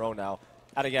 rounds in a row now.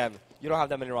 And again, you don't have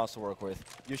that many rounds to work with.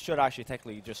 You should actually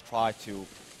technically just try to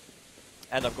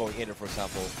end up going in, for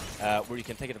example, where you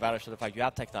can take advantage of the fact you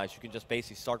have Tech Knights. You can just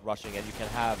basically start rushing, and you can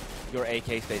have your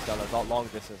AK space down a long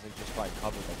distance and just try and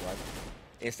cover them, right?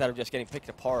 Instead of just getting picked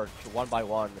apart one by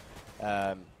one.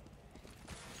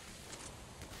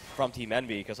 From Team EnVy,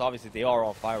 because obviously they are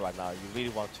on fire right now. You really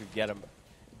want to get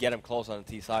them close on the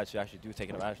T side, so you actually do take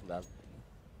advantage of that.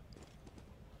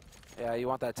 Yeah, you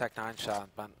want that Tech 9 shot,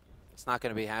 but it's not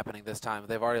going to be happening this time.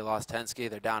 They've already lost Tensky.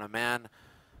 They're down a man.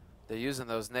 They're using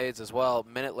those nades as well.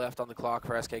 Minute left on the clock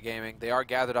for SK Gaming. They are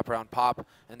gathered up around Pop,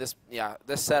 and this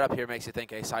setup here makes you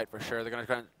think A site for sure. They're going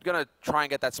to try and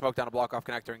get that smoke down a block off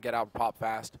connector and get out Pop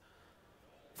fast.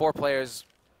 4 players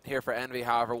here for EnVy,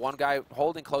 however. One guy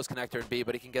holding close connector in B,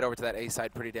 but he can get over to that A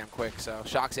side pretty damn quick. So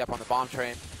Shoxy up on the bomb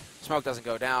train. Smoke doesn't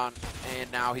go down,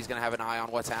 and now he's going to have an eye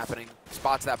on what's happening.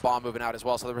 Spots that bomb moving out as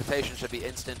well, so the rotation should be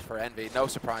instant for Envy. No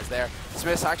surprise there.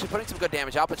 Smith's actually putting some good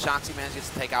damage out, but Shoxy manages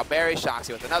to take out Barry.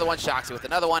 Shoxy with another one, Shoxy with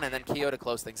another one, and then Keo to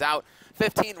close things out.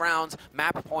 15 rounds,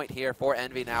 map point here for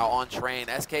Envy now on train.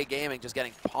 SK Gaming just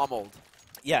getting pummeled.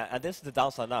 Yeah, and this is the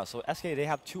downside now. So SK, they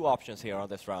have two options here on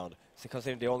this round. Because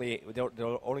they're only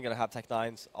going to have Tech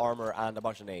 9s, armor, and a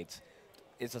bunch of nades.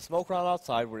 It's a smoke round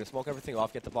outside where you smoke everything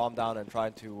off, get the bomb down, and try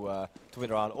to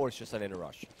win around, or it's just an inner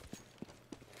rush.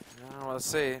 Let's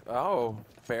see. Oh,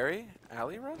 Barry,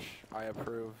 alley rush? I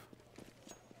approve.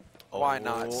 Why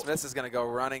not? Smith is going to go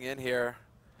running in here.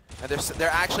 And they're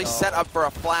actually set up for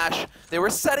a flash. They were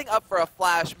setting up for a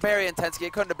flash. Barry and Tensky,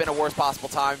 it couldn't have been a worse possible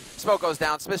time. Smoke goes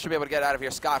down. Smith should be able to get out of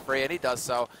here scot-free, and he does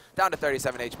so. Down to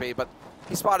 37 HP, but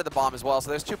he spotted the bomb as well, so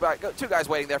there's two guys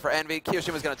waiting there for Envy.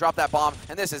 Kiyoshima's going to drop that bomb,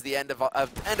 and this is the end of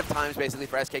times, basically,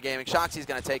 for SK Gaming. Shoxy's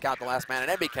going to take out the last man,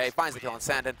 and MBK finds the kill on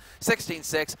Sandin.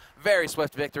 16-6, very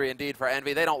swift victory indeed for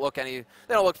Envy. They don't look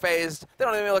phased. They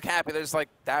don't even look happy. They're just like,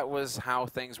 that was how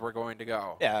things were going to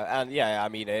go. Yeah, and yeah, I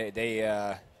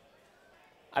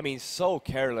mean, so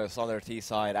careless on their T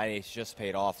side, and it's just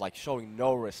paid off, like showing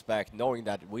no respect, knowing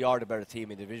that we are the better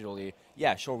team individually.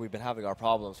 Yeah, sure, we've been having our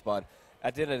problems, but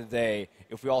at the end of the day,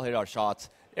 if we all hit our shots,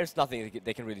 there's nothing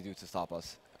they can really do to stop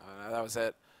us. That was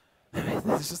it.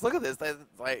 Just look at this. They're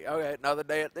like, okay, another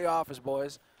day at the office,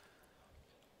 boys.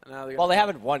 Well, they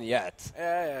haven't won yet.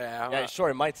 Yeah.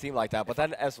 Sure, it might seem like that, but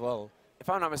then as well. If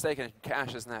I'm not mistaken,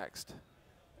 Cash is next.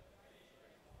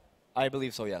 I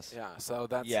believe so, yes. Yeah, so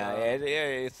that's... Yeah,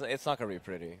 it's not going to be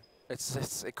pretty.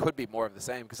 It could be more of the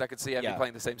same, because I could see Envy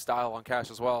playing the same style on Cash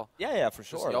as well. Yeah, for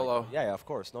sure. Just YOLO. Yeah, of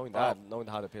course. Knowing that, knowing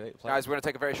how to play. Guys, we're going to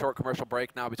take a very short commercial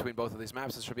break now between both of these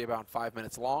maps. This should be about 5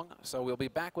 minutes long, so we'll be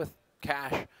back with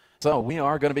Cash. So we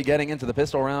are going to be getting into the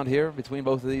pistol round here between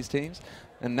both of these teams,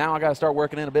 and now I got to start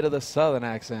working in a bit of the southern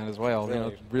accent as well. Really?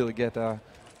 You know, really get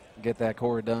that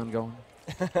core done going.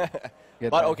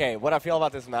 But okay, what I feel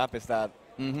about this map is that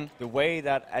the way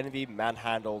that Envy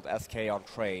manhandled SK on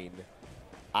train,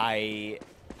 and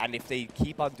if they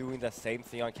keep on doing the same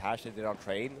thing on Cash they did on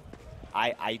train,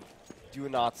 I do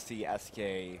not see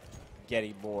SK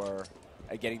getting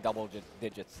double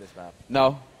digits this map.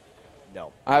 No.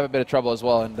 I have a bit of trouble as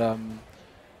well, and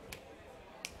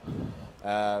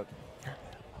but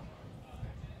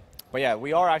yeah,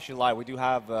 we are actually live. We do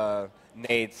have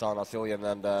nades on Oscillion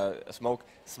and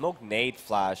smoke nade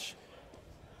flash.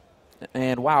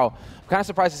 And wow, I'm kind of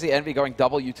surprised to see Envy going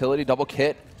double utility, double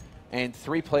kit, and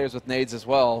 3 players with nades as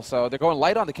well. So they're going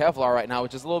light on the Kevlar right now,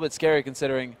 which is a little bit scary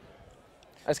considering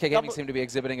SK Gaming seem to be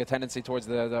exhibiting a tendency towards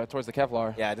the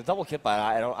Kevlar. Yeah, the double kit, but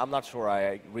I'm not sure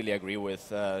I really agree with,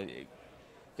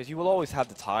 because you will always have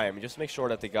the time. Just make sure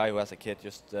that the guy who has a kit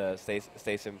just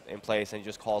stays in place and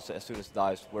just calls as soon as it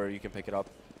dies where you can pick it up.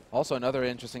 Also, another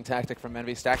interesting tactic from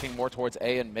Envy, stacking more towards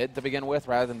A and mid to begin with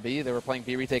rather than B. They were playing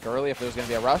B retake early if there was going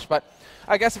to be a rush, but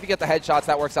I guess if you get the headshots,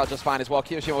 that works out just fine as well.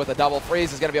 Kiyoshima with a double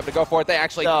freeze is going to be able to go for it. They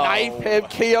actually knife him.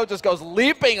 Kyo just goes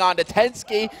leaping onto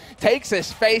Tensky, takes his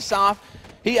face off.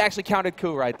 He actually counted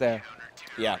coup right there.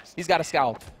 Yeah. He's got a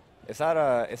scalp. Is that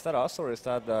us or is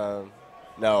that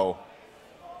no?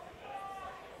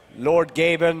 Lord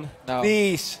Gaben,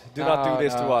 please do not do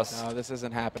this to us. No, this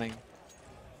isn't happening.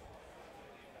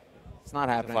 It's not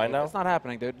happening. Fine now? It's not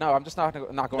happening, dude. No, I'm just not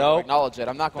going to acknowledge it.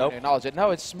 I'm not going to acknowledge it.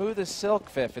 No, it's smooth as silk,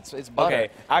 Fifth. It's butter. Okay,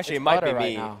 actually, it's it might be right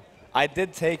me. Now. I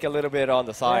did take a little bit on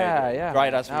the side. Yeah.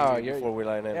 Right as before we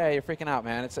line in. Yeah, you're freaking out,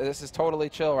 man. This is totally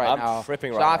chill right now. I'm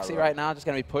tripping right now. Shoxy right now just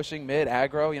going to be pushing mid,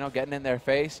 aggro, getting in their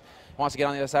face. Wants to get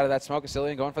on the other side of that smoke.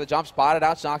 Asilian going for the jump. Spotted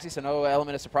out Shoxy, so no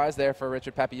element of surprise there for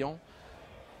Richard Papillon.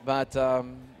 But,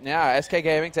 yeah, SK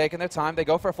Gaming taking their time. They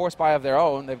go for a force buy of their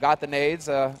own. They've got the nades.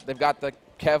 They've got the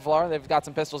Kevlar. They've got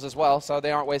some pistols as well, so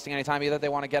they aren't wasting any time either. They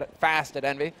want to get it fast at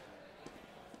Envy.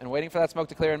 And waiting for that smoke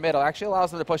to clear in middle actually allows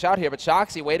them to push out here. But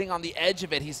Shoxy waiting on the edge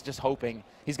of it. He's just hoping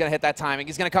he's going to hit that timing.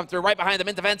 He's going to come through right behind them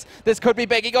in defense. This could be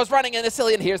big. He goes running, and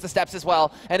Asilian hears the steps as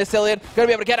well. And Asilian going to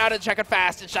be able to get out and check it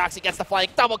fast. And Shoxy gets the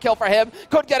flank. Double kill for him.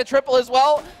 Could get a triple as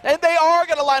well. And they are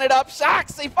going to line it up.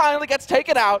 Shoxy finally gets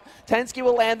taken out. Tensky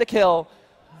will land the kill.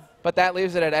 But that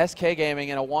leaves it at SK Gaming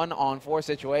in a 1-on-4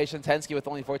 situation. Tensky with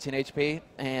only 14 HP.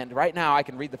 And right now, I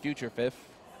can read the future, Fifth.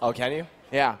 Oh, can you?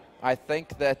 Yeah. I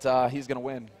think that he's going to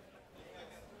win.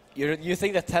 You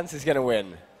think that Tens is going to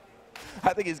win?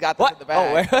 I think he's got this in the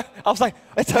bag. Oh, I was like,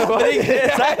 it's happening.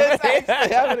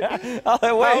 It's happening.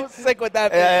 How sick would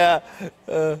that be?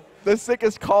 Yeah. The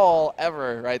sickest call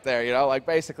ever right there, Like,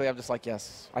 basically, I'm just like,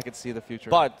 yes, I can see the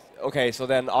future. But, okay, so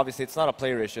then obviously it's not a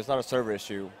player issue. It's not a server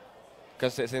issue.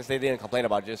 Because since they didn't complain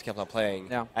about it, just kept on playing.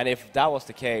 Yeah. And if that was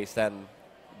the case, then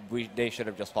they should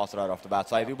have just paused it out off the bat.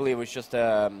 So I do believe it was just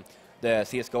the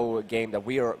CSGO game that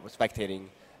we are spectating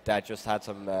that just had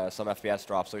some FPS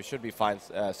drop. So it should be fine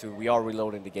soon. We are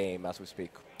reloading the game as we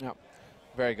speak. Yeah.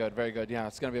 Very good, very good. Yeah,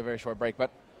 it's going to be a very short break, but...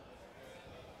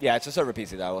 Yeah, it's a server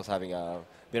PC that was having a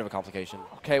bit of a complication.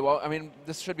 Okay, well, I mean,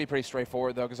 this should be pretty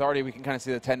straightforward, though, because already we can kind of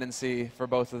see the tendency for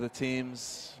both of the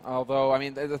teams. Although, I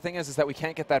mean, the thing is that we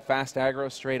can't get that fast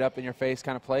aggro, straight up in your face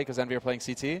kind of play because EnVy are playing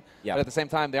CT. Yeah. But at the same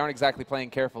time, they aren't exactly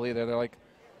playing careful either. They're like,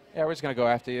 yeah, we're just going to go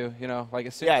after you, you know. Like,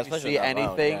 as soon as you see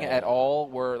anything at all,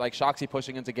 we're like Shoxy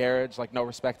pushing into Garage, like no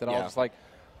respect at all. Just like,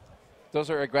 those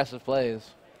are aggressive plays.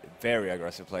 Very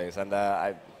aggressive plays. And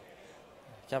I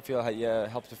can't feel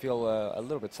help to feel a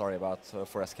little bit sorry about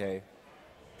for SK.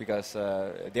 Because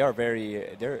they are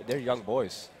they're young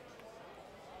boys,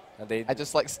 and I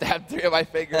just like stabbed 3 of my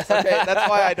fingers. Okay, that's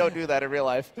why I don't do that in real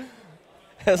life.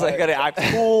 It's like gotta act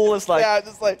cool. It's like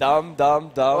just like dumb.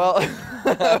 Well,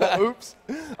 oops,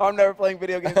 I'm never playing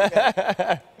video games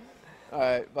again. All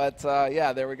right, but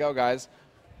yeah, there we go, guys.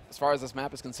 As far as this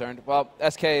map is concerned, well,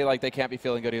 SK like they can't be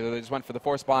feeling good either. They just went for the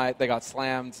force buy. They got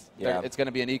slammed. Yeah. It's going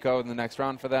to be an eco in the next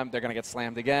round for them. They're going to get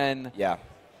slammed again. Yeah.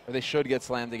 Or they should get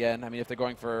slammed again. I mean, if they're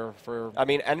going for I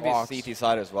mean, EnVy's CT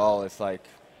side as well. It's like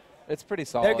it's pretty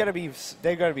solid. They're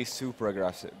gonna be super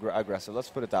aggressive. Let's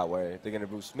put it that way. They're gonna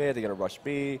boost mid. They're gonna rush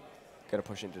B. Gonna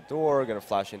push into door. Gonna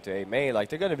flash into A main. Like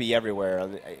they're gonna be everywhere.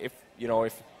 And if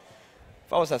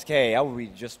I was SK, I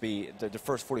would just be the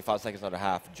first 45 seconds of the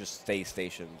half. Just stay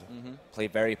stationed. Play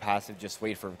very passive. Just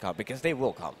wait for them to come because they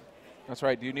will come. That's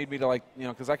right. Do you need me to, like, you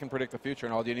know, because I can predict the future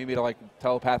and all. Do you need me to, like,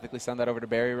 telepathically send that over to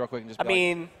Barry real quick and just I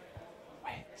mean,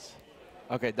 wait.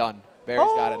 Okay, done. Barry's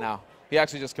got it now. He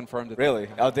actually just confirmed it. Really?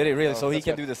 Oh, did he really? So he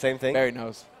can do the same thing? Barry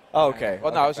knows. Oh, okay.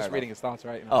 Well, no, I was just reading his thoughts,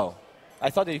 right? You know. Oh. I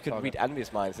thought that you could read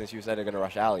EnVy's mind since you said they're going to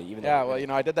rush alley. Even yeah, well, you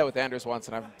know, I did that with Anders once,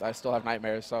 and I still have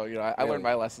nightmares, so, you know, I learned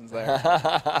my lessons there.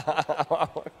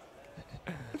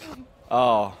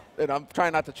 Oh. And I'm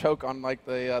trying not to choke on, like,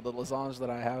 the lasagna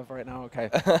that I have right now. Okay.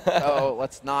 So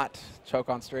let's not choke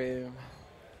on stream.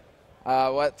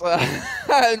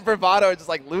 And Bravado are just,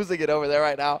 like, losing it over there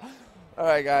right now. All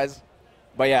right, guys.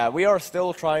 But, yeah, we are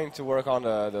still trying to work on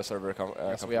the server.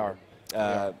 Yes, we are.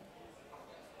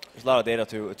 There's a lot of data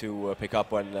to pick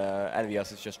up when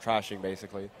EnVyUs is just trashing,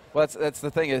 basically. Well, that's the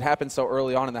thing. It happened so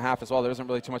early on in the half as well. There isn't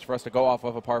really too much for us to go off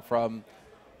of apart from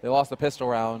they lost the pistol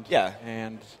round. Yeah.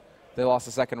 And they lost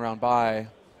the second round by.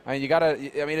 I mean,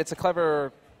 it's a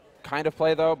clever kind of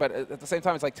play, though, but at the same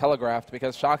time, it's like telegraphed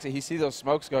because Shoxy, he sees those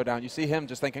smokes go down. You see him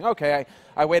just thinking, okay,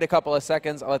 I wait a couple of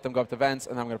seconds, I'll let them go up to vents,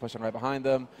 and then I'm going to push them right behind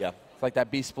them. Yeah. It's like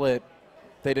that B split.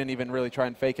 They didn't even really try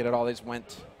and fake it at all. They just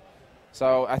went.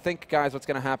 So I think, guys, what's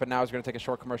going to happen now is we're going to take a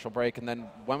short commercial break, and then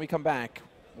when we come back,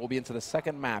 we'll be into the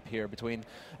second map here between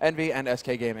EnVy and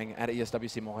SK Gaming at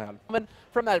ESWC Montreal.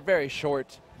 From that very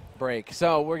short break.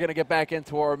 So we're going to get back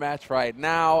into our match right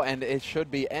now, and it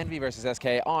should be EnVy versus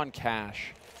SK on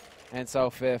Cash. And so,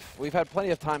 Fifth, we've had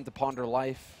plenty of time to ponder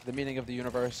life, the meaning of the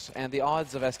universe, and the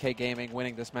odds of SK Gaming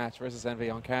winning this match versus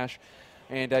EnVy on Cash.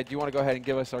 And do you want to go ahead and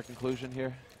give us our conclusion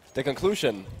here? The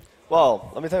conclusion?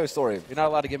 Well, let me tell you a story. You're not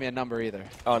allowed to give me a number either.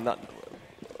 Oh, not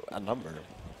a number.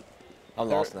 I'm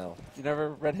lost now. You never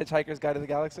read Hitchhiker's Guide to the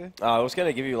Galaxy? I was going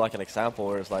to give you like an example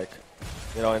where it's like,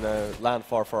 you know, in a land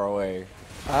far, far away.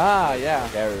 Ah, yeah.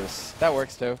 There's that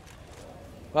works too.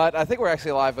 But I think we're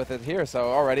actually live with it here. So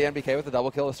already NBK with the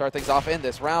double kill to start things off in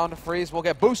this round. Freeze will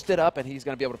get boosted up, and he's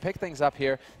going to be able to pick things up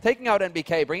here. Taking out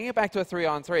NBK, bringing it back to a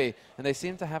 3-on-3. And they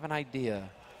seem to have an idea.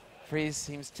 Freeze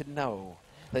seems to know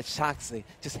that Shoxy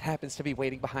just happens to be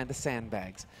waiting behind the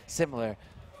sandbags. Similar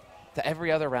to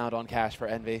every other round on Cash for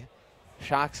EnVy.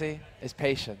 Shoxy is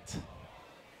patient.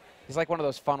 He's like one of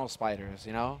those funnel spiders,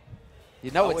 you know?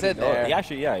 You know it's in there. He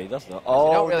actually, yeah, he does know. Oh,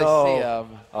 you don't really see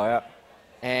him. Oh, yeah.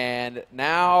 And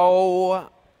now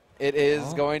it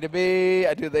is going to be,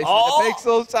 do they see the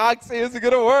pixel? Shoxy, is it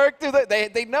going to work? Do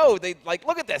they know. They like,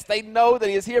 look at this. They know that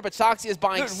he is here, but Shoxy is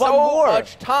buying so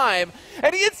much time.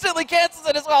 And he instantly cancels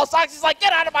it as well. Shoxy's like,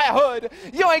 get out of my hood.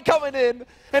 You ain't coming in.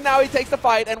 And now he takes the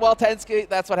fight. And well, Tensky,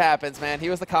 that's what happens, man. He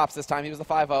was the cops this time. He was the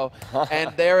 5-0.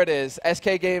 And there it is.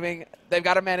 SK Gaming, they've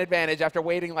got a man advantage after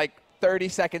waiting like 30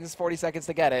 seconds, 40 seconds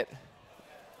to get it.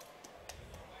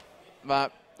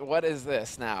 But what is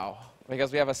this now?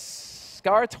 Because we have a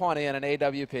Scar 20 and an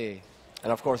AWP.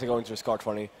 And of course, they're going to Scar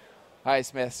 20. All right,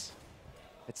 Smiths.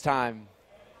 It's time.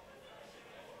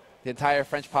 The entire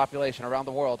French population around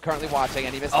the world currently watching,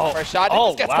 and he misses the first shot.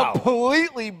 And just gets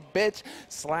completely bitch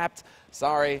slapped.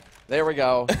 Sorry. There we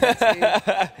go.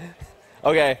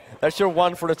 Okay, that's your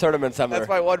one for the tournament, Summer. That's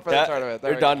my one for the tournament.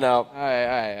 You're done now. All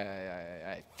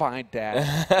right. Fine,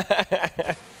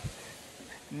 Dad.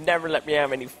 Never let me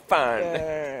have any fun.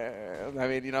 I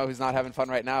mean, you know, who's not having fun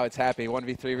right now? It's Happy.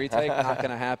 1v3 retake, not going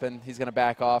to happen. He's going to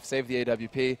back off, save the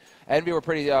AWP. Envy were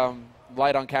pretty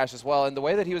light on cash as well. And the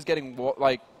way that he was getting,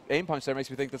 like, aim punch there makes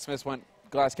me think that Smith went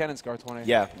glass cannon scar 20.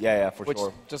 Yeah, for which sure.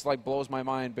 Which just, like, blows my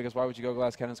mind, because why would you go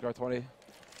glass cannon scar 20?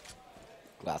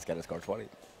 Glass cannon scar 20.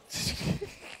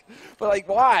 But, like,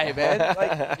 why, man?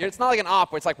 Like, it's not like an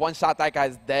op where it's like one shot, that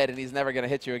guy's dead, and he's never going to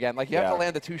hit you again. Like, you have to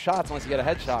land the 2 shots unless you get a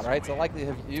headshot, right? So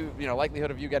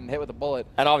likelihood of you getting hit with a bullet.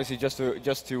 And obviously, just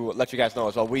to let you guys know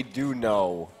as well, we do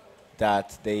know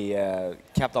that they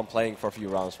kept on playing for a few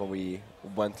rounds when we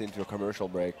went into a commercial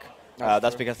break.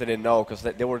 That's because they didn't know, because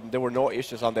there were no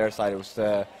issues on their side.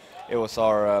 It was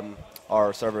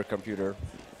our server computer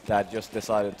that just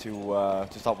decided to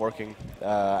stop working,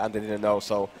 and they didn't know.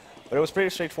 So, but it was pretty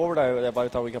straightforward. By the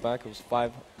time we got back, it was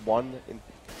 5-1 in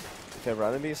favor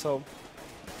of enemy. So,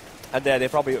 and then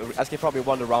SK probably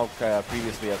won the round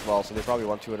previously as well. So they probably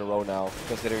won 2 in a row now,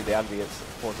 considering the envy is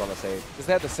points on the save. Because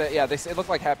they had to say, it looked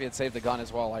like Happy had saved the gun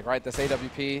as well. Like, right, this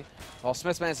AWP. Well,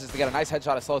 Smith manages to get a nice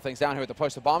headshot to slow things down here with the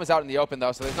push. The bomb is out in the open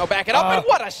though, so there's no backing up. And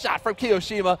what a shot from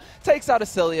Kiyoshima! Takes out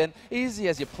Asilian, easy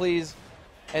as you please.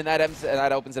 And that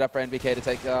opens it up for NBK to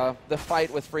take the fight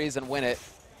with Freeze and win it.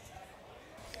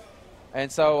 And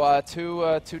so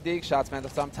two Dig shots, man.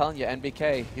 That's what I'm telling you.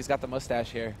 NBK, he's got the mustache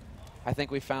here. I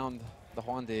think we found the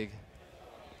Juan Dig,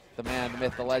 the man, the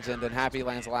myth, the legend, and Happy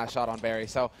lands the last shot on Barry.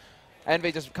 So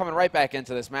Envy just coming right back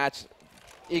into this match.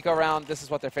 Eco round, this is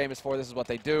what they're famous for. This is what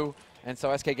they do. And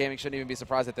so SK Gaming shouldn't even be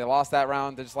surprised that they lost that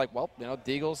round. They're just like, well, you know,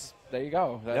 Deagles, there you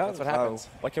go. That's what happens.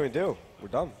 What can we do? We're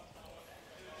done.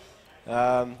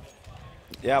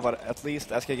 Yeah, but at least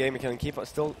SK Gaming can keep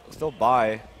still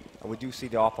buy, and we do see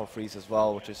the op on Freeze as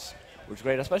well, which is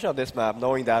great, especially on this map,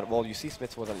 knowing that, well, you see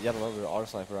Smith with yet another auto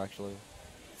sniper actually.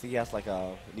 So he has like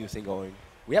a new thing going.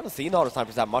 We haven't seen auto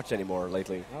snipers that much anymore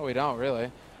lately. No, we don't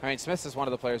really. I mean, Smith is one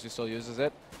of the players who still uses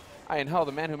it. I mean, hell,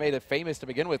 the man who made it famous to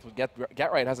begin with,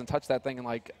 Get Right, hasn't touched that thing in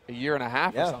like a year and a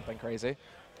half or something crazy.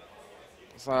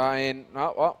 So I mean,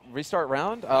 well, restart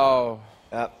round. Oh.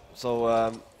 Yeah.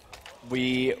 So.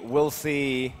 We will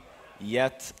see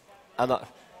yet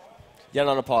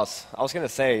another pause. I was going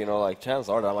to say, you know, like, chances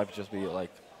are that might just be, like,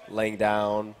 laying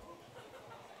down,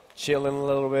 chilling a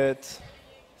little bit.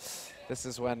 This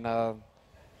is when the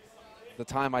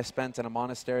time I spent in a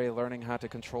monastery learning how to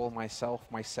control myself,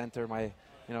 my center, my,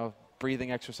 you know,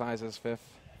 breathing exercises, fifth.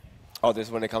 Oh, this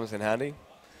is when it comes in handy?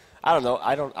 I don't know.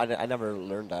 I never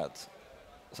learned that.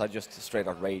 So I just straight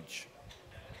out rage.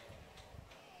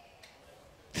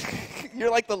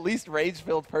 You're like the least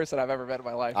rage-filled person I've ever met in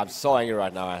my life. I'm so angry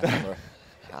right now.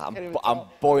 I'm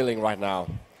boiling right now.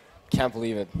 Can't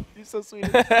believe it. You're so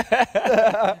sweet.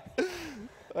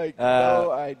 Like,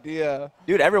 no idea.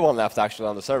 Dude, everyone left actually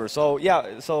on the server. So,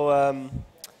 yeah, so...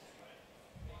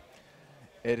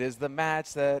 It is the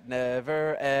match that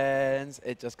never ends.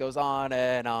 It just goes on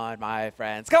and on, my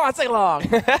friends. Come on, sing along.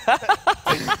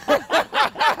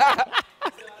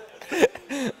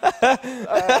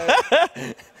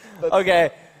 Okay.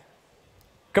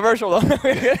 Commercial.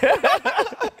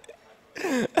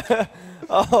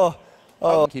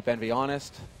 Keep Envy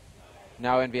honest.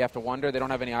 Now Envy have to wonder. They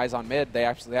don't have any eyes on mid. They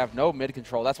actually have no mid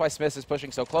control. That's why Smith is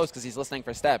pushing so close, because he's listening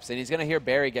for steps. And he's going to hear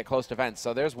Barry get close to vents.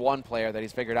 So there's one player that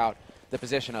he's figured out the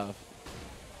position of.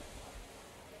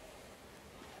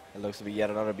 It looks to be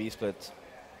yet another B split.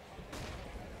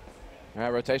 All right,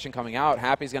 rotation coming out.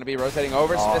 Happy's going to be rotating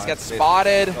over. Smith gets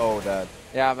spotted. Oh, that.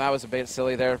 Yeah, that was a bit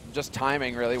silly there. Just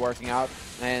timing really working out.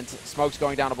 And Smoke's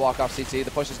going down to block off CT.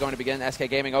 The push is going to begin. SK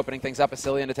Gaming opening things up.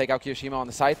 Asilian to take out Kiyoshima on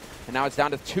the site. And now it's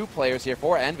down to 2 players here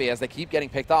for Envy as they keep getting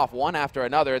picked off one after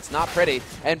another. It's not pretty.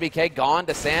 NBK gone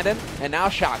to Sandin. And now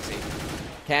Shoxy.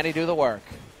 Can he do the work?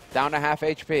 Down to half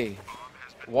HP.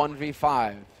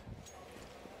 1v5.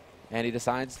 And he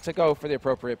decides to go for the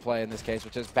appropriate play in this case,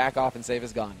 which is back off and save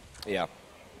his gun. Yeah.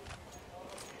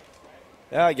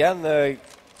 Yeah, again,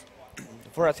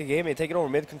 for SK Gaming, taking over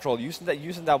mid control, using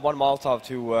that one Molotov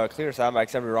to clear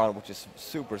sandbags every round, which is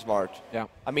super smart. Yeah.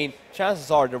 I mean,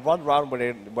 chances are the one round where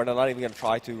they're not even going to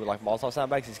try to like Molotov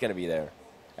sandbags, he's going to be there,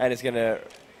 and it's going to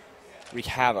wreak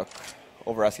havoc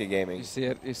over SK Gaming. You see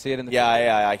it? You see it in the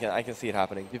yeah, I can see it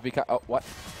happening. You've become what?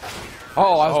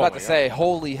 Oh, I was about to say,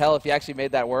 holy hell! If you actually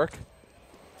made that work.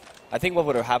 I think what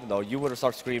would have happened though, you would have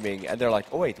started screaming, and they're like,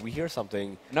 "Oh wait, we hear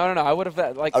something." No, I would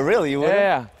have like. Oh really? You would?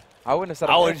 Yeah. I wouldn't have said.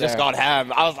 I would have just gone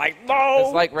ham. I was like, "No!"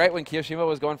 It's like right when Kiyoshima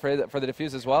was going for the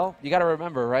defuse as well. You got to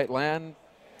remember, right? Land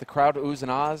the crowd oohs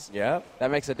and ahs. Yeah.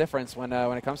 That makes a difference when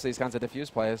it comes to these kinds of diffuse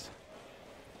plays.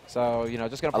 So, you know,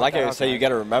 just going to I like how you say you got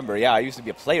to remember. Yeah, I used to be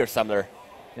a player summoner.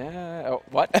 Yeah. Oh,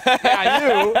 what?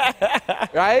 Yeah, you.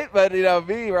 Right? But, you know,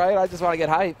 me, right? I just want to get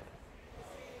hype.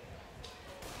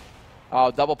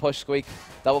 Oh, double push squeak.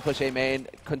 Double push A main.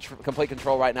 Complete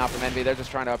control right now from EnVy. They're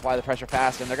just trying to apply the pressure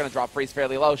fast, and they're going to drop Freeze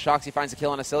fairly low. Shoxy finds a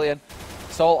kill on Asilian.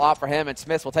 Soul off for him, and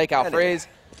Smith will take out Freeze.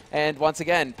 And once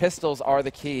again, pistols are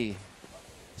the key.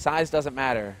 Size doesn't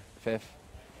matter, Fifth.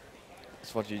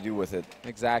 That's what you do with it.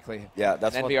 Exactly. Yeah,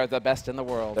 that's EnVy are the best in the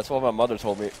world. That's what my mother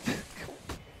told me.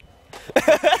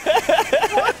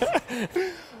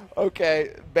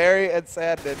 Okay, Barry and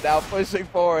Sandon now pushing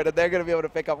forward, and they're going to be able to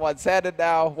pick up one. Sandon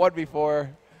now, 1v4.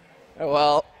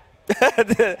 Well,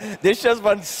 this just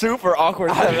went super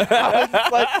awkward. I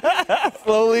was like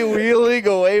slowly wheeling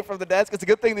away from the desk. It's a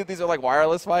good thing that these are like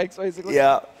wireless mics, basically.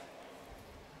 Yeah.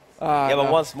 Yeah,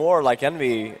 But once more, like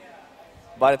EnVy,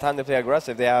 by the time they play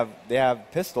aggressive, they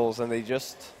have pistols, and they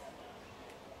just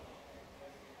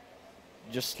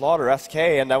slaughter SK,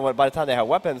 and then by the time they have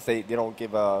weapons, they don't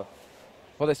give a...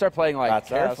 Well, they start playing like That's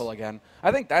careful again.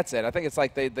 I think that's it. I think it's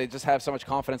like they just have so much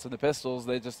confidence in the pistols,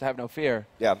 they just have no fear.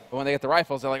 Yeah. But when they get the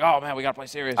rifles, they're like, oh man, we got to play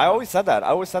serious. I always said that. I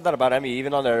always said that about EnVy,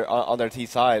 even on their T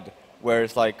side, where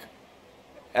it's like,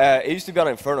 it used to be on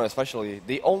Inferno especially.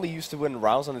 They only used to win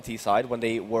rounds on the T side when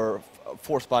they were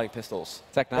force spotting pistols.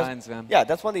 Tech 9s, man. Yeah,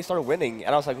 that's when they started winning,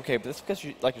 and I was like, okay, but that's because,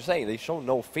 like you're saying, they show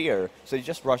no fear, so they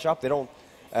just rush up. They don't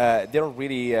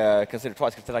really consider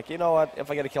twice, because they're like, you know what,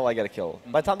 if I get a kill, I get a kill.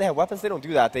 By the time they have weapons, they don't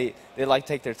do that. They like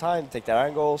take their time, take their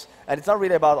angles, and it's not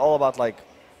really all about like,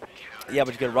 yeah,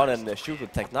 but you can run and shoot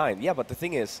with Tech 9. Yeah, but the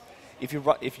thing is, if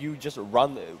you just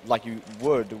run like you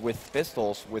would with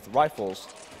pistols, with rifles,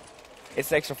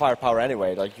 it's extra firepower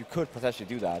anyway. Like, you could potentially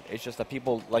do that. It's just that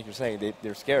people, like you're saying,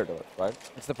 they're scared of it, right?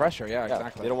 It's the pressure, yeah,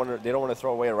 exactly. They don't want to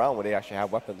throw away around when they actually have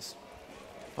weapons.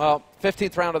 Well,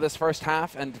 15th round of this first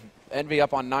half, and EnVy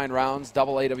up on 9 rounds,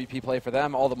 double AWP play for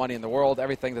them, all the money in the world,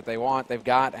 everything that they want, they've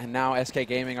got, and now SK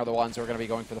Gaming are the ones who are going to be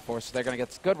going for the force. So they're going to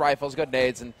get good rifles, good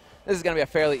nades, and this is going to be a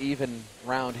fairly even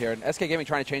round here. And SK Gaming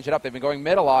trying to change it up. They've been going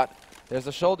mid a lot. There's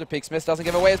the shoulder peek. Smith doesn't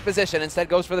give away his position. Instead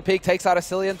goes for the peek, takes out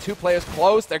Asilian. 2 players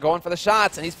close. They're going for the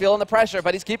shots, and he's feeling the pressure,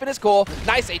 but he's keeping his cool.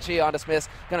 Nice HE onto Smith.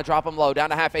 Going to drop him low, down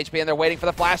to half HP, and they're waiting for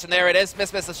the flash, and there it is.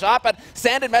 Smith misses the shot, but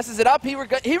Sandon messes it up. He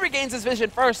regains his vision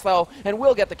first, though, and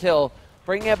will get the kill,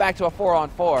 bringing it back to a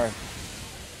 4-on-4.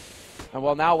 And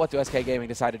well, now what do SK Gaming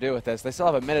decide to do with this? They still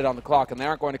have a minute on the clock, and they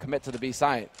aren't going to commit to the B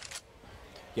site.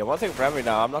 Yeah, one thing for EnVy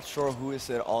now, I'm not sure who is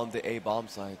on the A bomb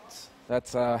site.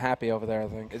 That's Happy over there, I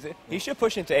think. Is it? He should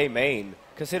push into A main,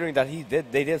 considering that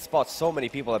they did spot so many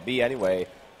people at B anyway,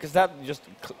 because that just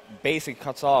basically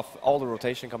cuts off all the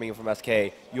rotation coming in from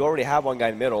SK. You already have one guy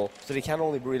in the middle, so they can't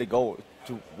only really go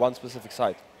to one specific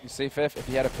site. You see, Fifth, if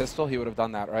he had a pistol, he would have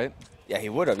done that, right? Yeah, he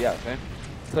would have, yeah. Okay.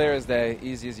 Clear as day,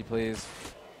 easy as you please.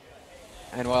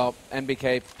 And, well,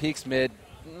 NBK peeks mid.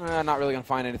 Not really going to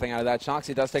find anything out of that.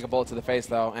 Shoxy does take a bullet to the face,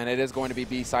 though, and it is going to be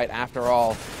B site after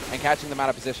all. And catching them out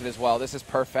of position as well. This is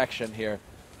perfection here.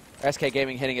 SK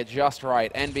Gaming hitting it just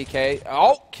right. NBK.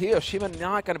 Oh, Kiyoshima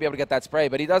not going to be able to get that spray,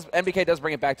 but NBK does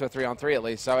bring it back to a 3-on-3 at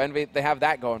least. So EnVy, they have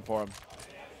that going for him.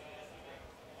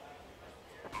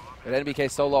 But NBK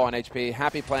so low on HP.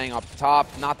 Happy playing up top.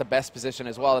 Not the best position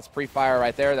as well. That's pre-fire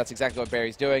right there. That's exactly what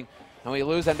Barry's doing. And we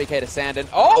lose NBK to Sandon.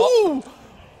 Oh!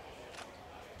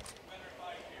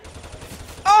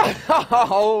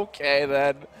 Oh, okay,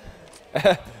 then.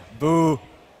 Boo.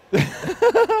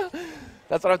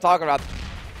 That's what I'm talking about.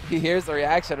 He hears the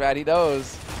reaction, man. He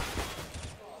knows.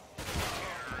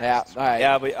 Yeah, all right.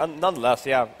 Yeah, but nonetheless,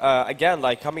 yeah. Again,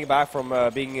 like, coming back from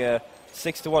being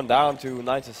 6-1 down to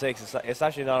 9-6, it's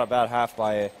actually not a bad half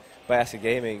by SK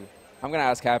Gaming. I'm going to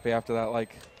ask Happy after that,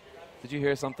 like, did you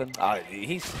hear something?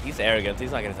 He's arrogant.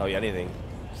 He's not going to tell you anything.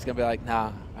 He's going to be like,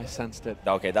 nah, I sensed it.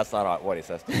 Okay, that's not what he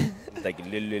says. It's like,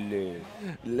 lululu.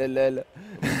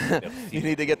 You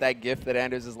need to get that gift that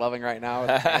Anders is loving right now.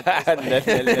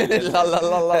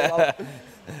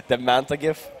 The Manta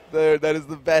gif? That is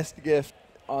the best gift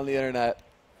on the internet.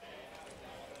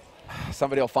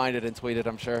 Somebody will find it and tweet it,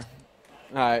 I'm sure.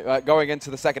 All right, going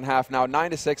into the second half now,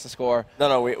 9-6 to score.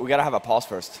 No, we got to have a pause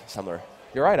first somewhere.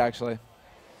 You're right, actually.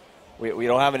 We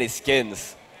don't have any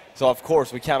skins. So, of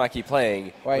course, we cannot keep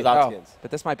playing without skins. But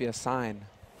this might be a sign,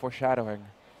 foreshadowing.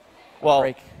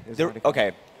 Well,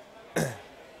 okay.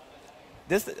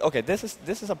 This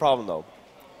is a problem, though.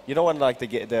 You know when, like,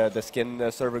 the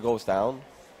skin server goes down,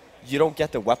 you don't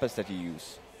get the weapons that you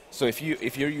use. So if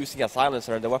you're using a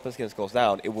silencer and the weapon skins goes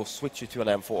down, it will switch you to an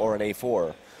M4 or an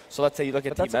A4. So let's say you look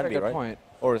at Team EnVy, right? Point.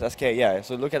 Or SK, yeah.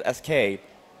 So look at SK.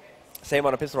 same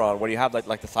on a pistol round, where you have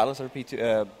like the silencer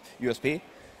P2 USP.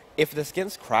 If the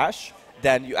skins crash,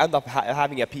 then you end up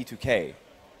having a P2K.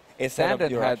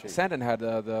 Sandin had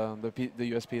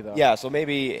the USP though. Yeah, so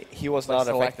maybe he was not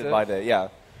affected by the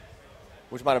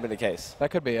which might have been the case.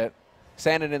 That could be it.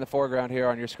 Sandin in the foreground here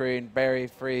on your screen. Barry,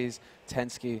 Freeze,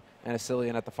 Tensky, and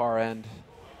Asilian at the far end.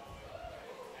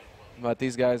 But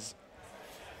these guys,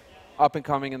 up and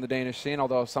coming in the Danish scene,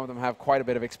 although some of them have quite a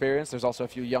bit of experience. There's also a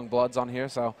few young bloods on here,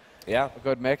 so yeah, a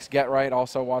good mix. Get Right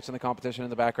also watching the competition in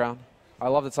the background. I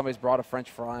love that somebody's brought a French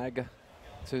flag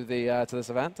to this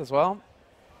event as well.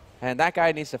 And that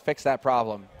guy needs to fix that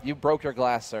problem. You broke your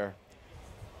glass, sir.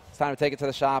 It's time to take it to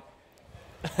the shop.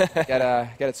 Get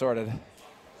it sorted.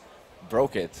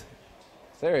 Broke it.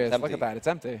 Serious. Look at that. It's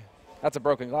empty. That's a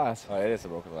broken glass. Oh, it is a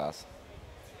broken glass.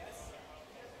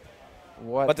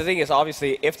 What? But the thing is,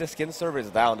 obviously, if the skin server is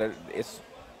down, it's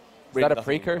really. Is that a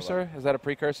precursor? Is that a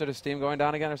precursor to Steam going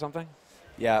down again or something?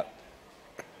 Yeah.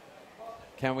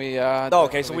 Can we? No,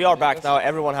 okay, so we are back now.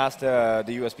 Everyone has the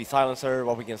USB silencer,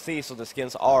 what we can see, so the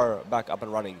skins are back up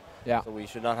and running. Yeah. So we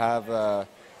should not have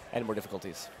any more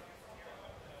difficulties.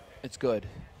 It's good.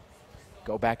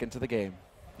 Go back into the game.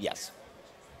 Yes.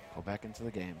 Go back into the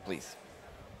game. Please.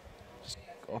 Just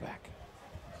go back.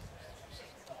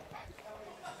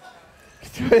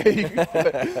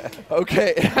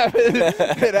 Okay,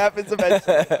 it happens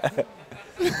eventually.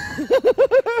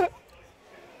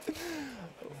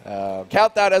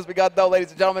 Countdown as we got, though, ladies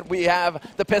and gentlemen. We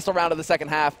have the pistol round of the second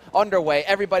half underway.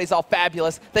 Everybody's all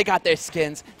fabulous. They got their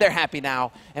skins. They're happy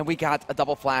now. And we got a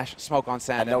double flash smoke on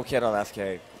Sandin. And no kit on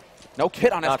SK. No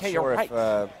kit on Not SK, sure you're right.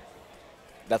 If,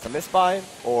 that's a misbuy,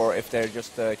 or if they're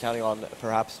just counting on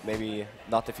perhaps maybe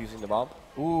not defusing the bomb.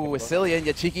 Ooh, Asilian,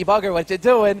 you cheeky bugger, what you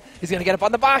doing? He's going to get up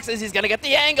on the boxes. He's going to get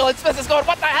the angle. And Smith is going,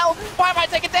 what the hell? Why am I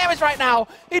taking damage right now?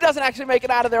 He doesn't actually make it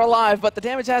out of there alive, but the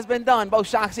damage has been done.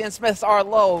 Both Shoxy and Smiths are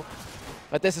low.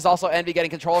 But this is also Envy getting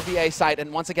control of the A site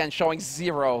and once again showing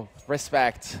zero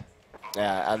respect.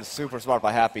 Yeah, and super smart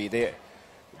by Happy. They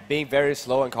being very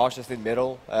slow and cautious in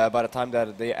middle. By the time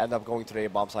that they end up going to the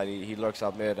bomb site, he lurks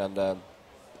up mid, and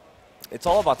it's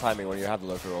all about timing when you have the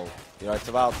lurker roll. You know, it's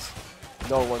about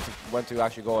knowing when to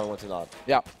actually go and when to not.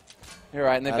 Yeah, you're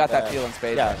right, and they've got that feel in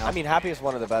spades. Yeah, right now. I mean, Happy is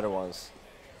one of the better ones.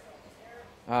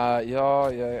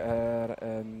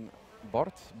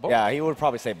 Bot? Yeah, he would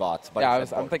probably say bot. But yeah,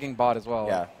 I'm thinking bot as well.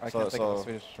 Yeah, I can't think of the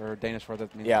Swedish or Danish word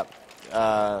that means. Yeah,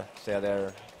 so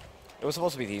yeah, it was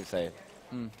supposed to be team say.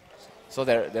 So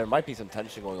there might be some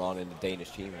tension going on in the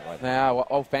Danish team right now. Yeah, well,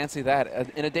 oh, fancy that.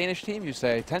 In a Danish team, you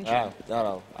say tension.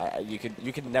 No. You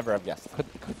could never have guessed.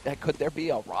 Could there be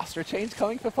a roster change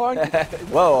coming for Farn?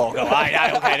 Whoa, okay,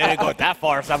 I didn't go that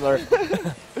far, Sumler.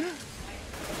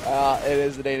 It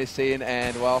is the Danish scene,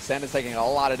 and, well, Sandin's taking a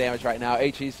lot of damage right now.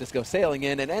 HEs just go sailing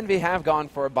in, and Envy have gone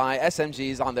for a buy.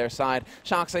 SMGs on their side.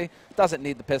 Shoxy doesn't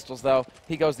need the pistols, though.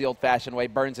 He goes the old-fashioned way,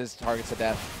 burns his targets to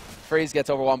death. Freeze gets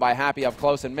overwhelmed by Happy up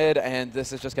close and mid, and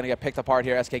this is just going to get picked apart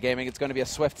here, SK Gaming. It's going to be a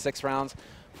swift 6 rounds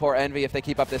for Envy if they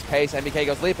keep up this pace. MBK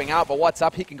goes leaping out, but what's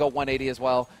up? He can go 180 as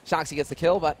well. Shoxy gets the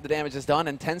kill, but the damage is done,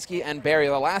 and Tensky and Barry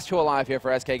are the last two alive here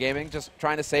for SK Gaming, just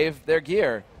trying to save their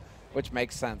gear, which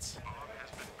makes sense.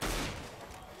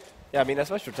 Yeah, I mean,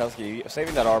 especially for Tensky,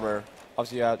 saving that armor,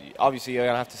 obviously you're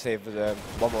going to have to save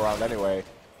one more round anyway.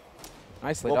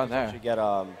 Nicely done there.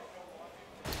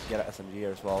 Get an SMG here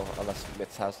as well, unless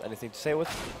Mitz has anything to say with.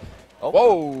 Oh.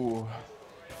 Whoa!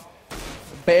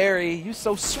 Barry, you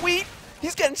so sweet.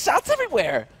 He's getting shots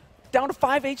everywhere. Down to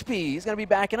 5 HP. He's going to be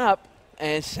backing up.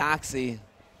 And Shoxy,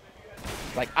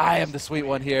 like, I am the sweet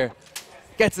one here.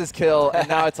 Gets his kill, and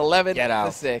now it's 11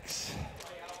 to 6.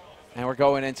 And we're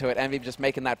going into it. Envy just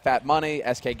making that fat money.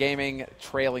 SK Gaming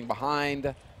trailing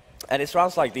behind. And it's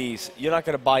rounds like these, you're not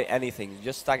going to buy anything.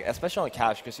 Just stack, especially on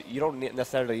cash, because you don't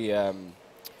necessarily, on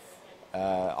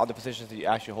the positions that you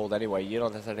actually hold anyway, you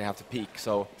don't necessarily have to peak.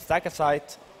 So stack a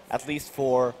site, at least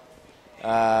 4,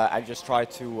 and just try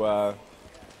to,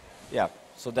 yeah.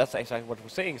 So that's exactly what we're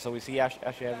saying. So we see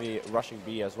actually Envy rushing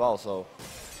B as well. So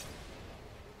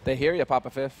they hear you, Papa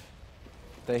Fifth.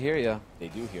 They hear you. They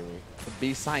do hear me. The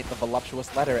B site, the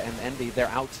voluptuous letter, and Envy, they're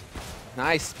out.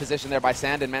 Nice position there by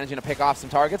Sandin, managing to pick off some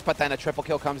targets, but then a triple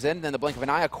kill comes in, then the blink of an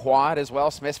eye, a quad as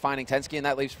well. Smith's finding Tensky, and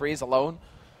that leaves Freeze alone,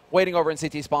 waiting over in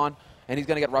CT spawn, and he's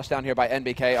going to get rushed down here by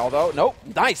NBK, although, nope,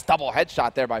 nice double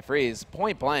headshot there by Freeze,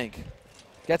 point blank.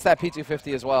 Gets that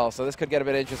P250 as well, so this could get a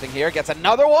bit interesting here. Gets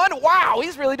another one. Wow,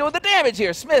 he's really doing the damage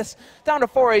here. Smith's down to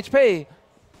 4 HP.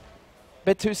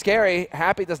 Bit too scary.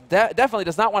 Happy definitely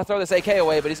does not want to throw this AK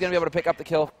away, but he's going to be able to pick up the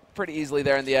kill pretty easily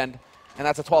there in the end. And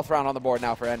that's a 12th round on the board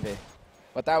now for Envy.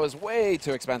 But that was way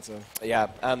too expensive. Yeah,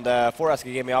 and for SK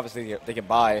Gaming, obviously they can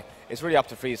buy. It's really up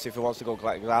to Freeze if he wants to go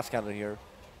glass cannon here.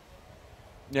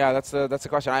 Yeah, that's the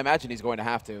question. I imagine he's going to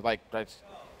have to. Like,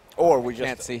 or we just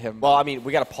can't see him. Well, I mean,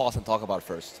 we got to pause and talk about it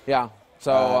first. Yeah.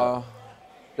 So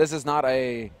this is not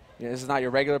this is not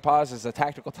your regular pause. This is a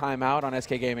tactical timeout on SK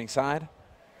Gaming's side.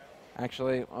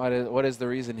 Actually, what is the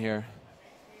reason here?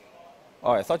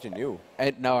 Oh, I thought you knew.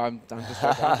 No, I'm just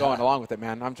I'm going along with it,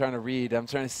 man. I'm trying to read. I'm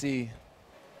trying to see.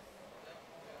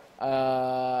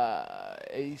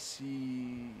 AC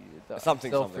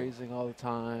still freezing all the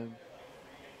time.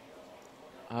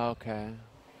 Okay.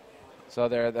 So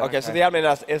okay, so the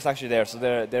admin is actually there. So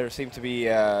there seems to be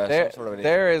some sort of an issue.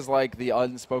 There is like the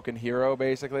unspoken hero,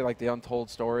 basically, like the untold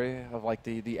story of like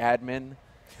the admin.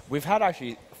 We've had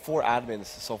actually 4 admins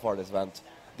so far this event.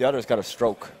 The others got a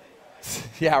stroke.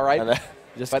 Yeah, right. And,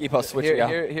 just keep us switching out.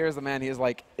 Here's the man. He is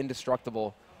like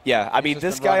indestructible. Yeah, I mean,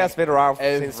 this guy has been around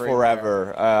since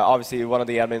forever. Obviously, one of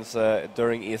the admins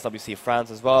during ESWC France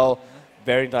as well.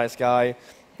 Very nice guy.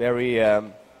 Very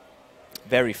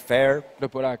fair. Le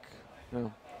Polac.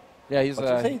 Yeah, he's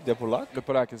What's he say? Le Polac? Le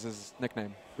Polac is his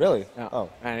nickname. Really? Yeah. Oh.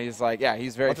 And he's like, yeah,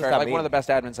 he's very fair. Like one of the best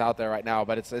admins out there right now.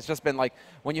 But it's just been like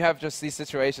when you have just these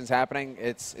situations happening,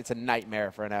 it's a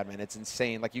nightmare for an admin. It's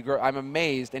insane. Like I'm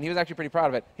amazed, and he was actually pretty proud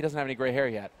of it. He doesn't have any gray hair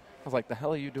yet. I was like, the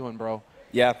hell are you doing, bro?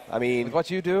 Yeah, I mean, with what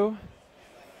you do,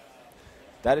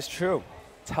 that is true.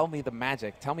 Tell me the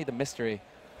magic. Tell me the mystery.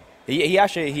 He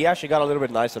actually got a little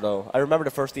bit nicer though. I remember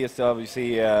the first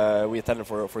ESWC we attended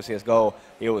for CSGO.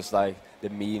 He was like the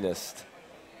meanest.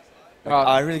 Like,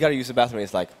 I really got to use the bathroom.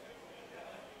 He's like,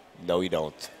 no, you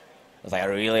don't. I was like, I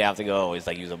really have to go. He's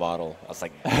like, use a bottle. I was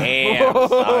like, damn,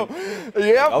 son.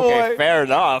 Yeah, boy. Okay, fair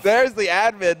enough. There's the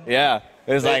admin. Yeah.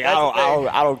 It's like,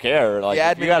 I don't care. Like, the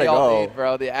admin you gotta we all go. need,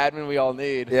 bro. The admin we all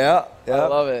need. Yeah. I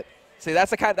love it. See,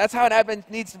 that's how an admin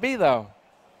needs to be, though.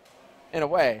 In a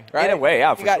way, right? In a way,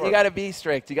 yeah, for sure. You got to be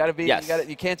strict. You got to be. Yes.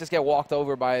 You can't just get walked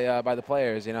over by the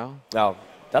players, you know. No,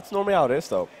 that's normally how it is,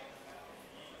 though.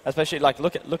 Especially like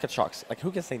look at Shocks. Like, who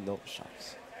can say no to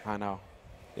Shocks? I know.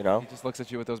 You know. He just looks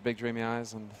at you with those big dreamy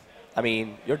eyes, and I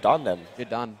mean, you're done then. You're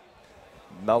done.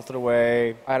 Melted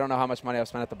away. I don't know how much money I've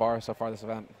spent at the bar so far this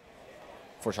event.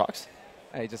 For Shocks?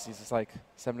 He's just like,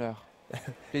 Semler,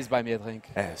 please buy me a drink.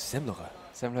 Semler.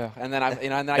 Semler. And then I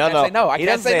can't say no. I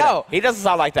can't say no. He doesn't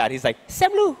sound like that. He's like,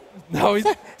 Semlu. No, he's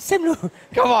Semlu.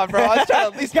 Come on, bro. I was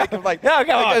trying to at least make him like, yeah,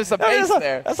 come on. Give him some bass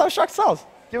there. That's how Shocks sounds.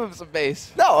 Give him some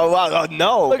bass. No, well,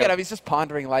 no. Look at him. He's just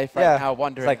pondering life right now,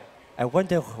 wondering. It's like, I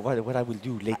wonder what I will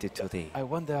do later today. I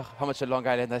wonder how much a Long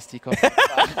Island iced tea costs.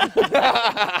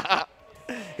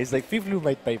 It's like, people who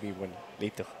might pay me one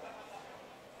later.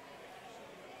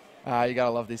 You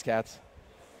gotta love these cats.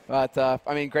 But I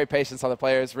mean, great patience on the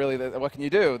players. Really, what can you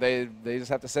do? They just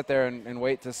have to sit there and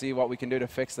wait to see what we can do to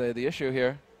fix the issue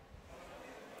here.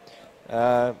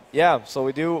 Yeah, so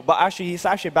we do. But actually, he's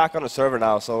actually back on the server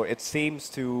now, so it seems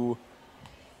to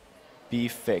be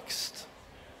fixed.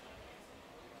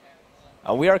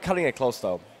 We are cutting it close,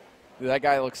 though. Dude, that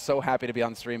guy looks so happy to be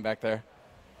on stream back there.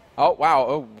 Oh, wow.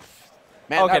 Oh,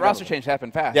 man, okay, that roster change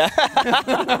happened fast.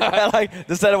 Yeah. Like,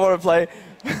 the set of want to play.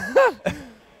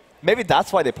 Maybe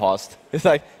that's why they paused. It's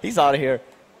like, he's out of here.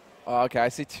 Oh, okay, I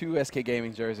see 2 SK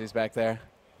Gaming jerseys back there.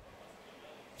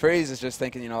 Freeze is just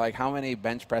thinking, you know, like, how many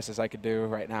bench presses I could do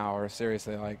right now, or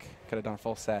seriously, like, could have done a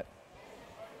full set.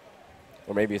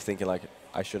 Or maybe he's thinking, like,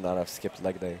 I should not have skipped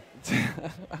leg day.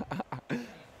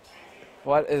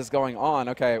 What is going on?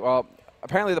 Okay, well,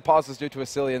 apparently the pause was due to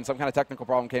Asilian. Some kind of technical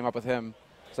problem came up with him,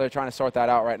 so they're trying to sort that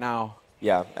out right now.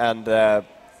 Yeah, and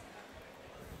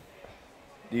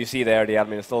you see there, the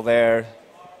admin is still there,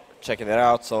 checking it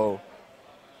out, so...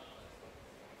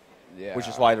 Yeah. Which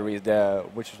is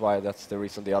why that's the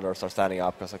reason the others are standing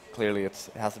up, because clearly it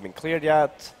hasn't been cleared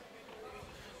yet.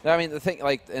 I mean, the thing,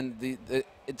 like, and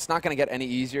it's not going to get any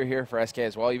easier here for SK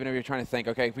as well, even if you're trying to think,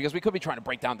 okay, because we could be trying to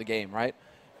break down the game, right?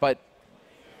 But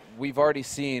we've already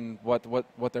seen what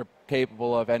they're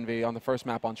capable of, Envy, on the first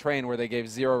map on Train, where they gave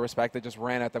 0 respect. They just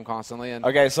ran at them constantly. And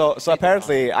okay, so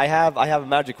apparently I have a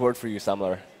magic word for you,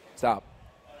 Samler. Stop.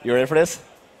 You ready for this?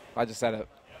 I just said it.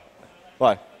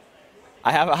 What?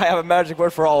 I have a magic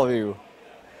word for all of you.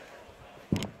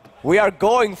 We are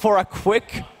going for a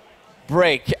quick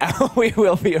break, and we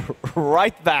will be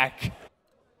right back.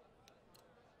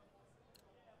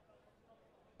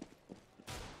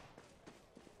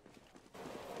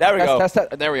 There we go.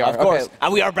 There we are. Of course. Okay.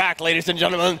 And we are back, ladies and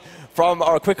gentlemen, from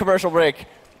our quick commercial break.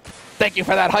 Thank you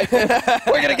for that hype.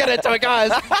 We're going to get into it,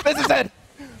 guys. This is it.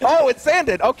 Oh, it's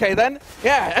sanded. Okay, then.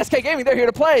 Yeah, SK Gaming, they're here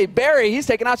to play. Barry, he's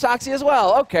taking out Shoxy as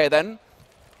well. Okay, then.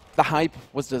 the hype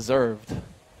was deserved.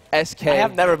 SK, I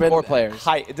have never been 4 players.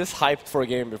 this hyped for a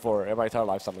game before in my entire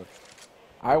life. Something.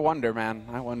 I wonder, man.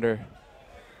 I wonder.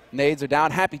 Nades are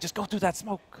down. Happy, just go through that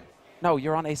smoke. No,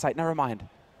 you're on A site. Never mind.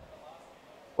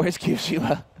 Where's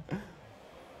Kyoshima?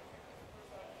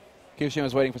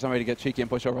 Kyoshima's waiting for somebody to get cheeky and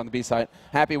push over on the B side.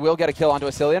 Happy will get a kill onto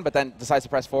Asilian, but then decides to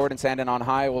press forward, and Sandin on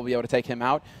high will be able to take him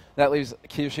out. That leaves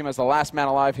Kyoshima as the last man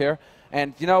alive here.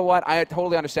 And you know what? I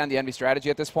totally understand the Envy strategy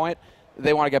at this point.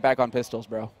 They want to get back on pistols,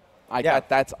 bro.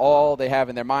 That's all they have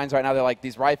in their minds right now. They're like,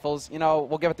 these rifles, you know,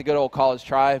 we'll give it the good old college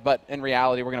try, but in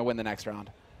reality, we're going to win the next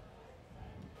round.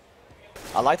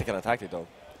 I like the kind of tactic, though.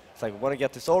 It's like, we want to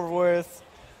get this over with.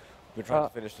 We're trying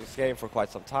to finish this game for quite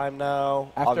some time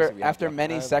now. After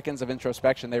many seconds of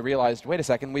introspection, they realized, wait a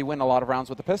second, we win a lot of rounds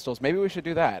with the pistols. Maybe we should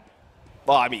do that.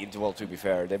 Well, I mean, well, to be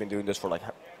fair, they've been doing this for like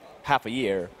half a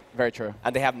year. Very true.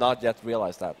 And they have not yet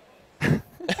realized that.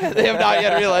 They have not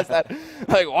yet realized that.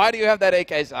 Like, why do you have that AK,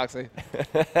 Shoxy?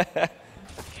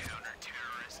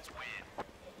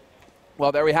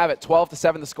 Well, there we have it.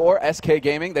 12-7 the score. SK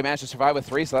Gaming, they managed to survive with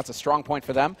 3, so that's a strong point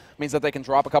for them. Means that they can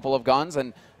drop a couple of guns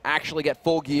and actually get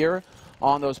full gear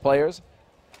on those players.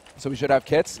 So we should have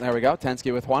kits. There we go.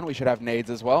 Tensky with 1. We should have nades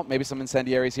as well. Maybe some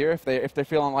incendiaries here if they're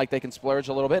feeling like they can splurge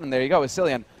a little bit. And there you go.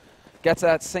 Asilian gets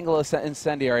that single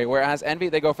incendiary, whereas Envy,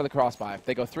 they go for the crossbuy.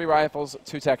 They go 3 rifles,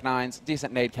 2 Tech 9s,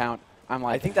 decent nade count.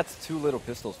 I think that's 2 little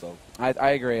pistols, though.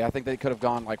 I agree. I think they could have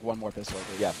gone like 1 more pistol.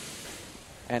 Yeah.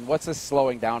 And what's this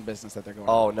slowing down business that they're going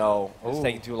Oh, no. It's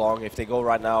taking too long. If they go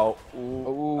right now...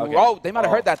 Ooh. Okay. Oh, they might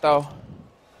have heard that, though.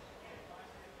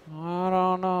 I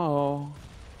don't know.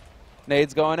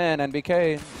 Nades going in,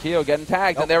 NBK. Keo getting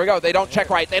tagged, and there we go. They don't check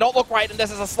right. They don't look right, and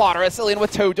this is a slaughter. Asilian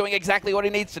with 2, doing exactly what he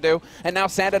needs to do. And now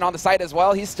Sandin on the site as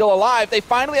well. He's still alive. They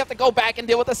finally have to go back and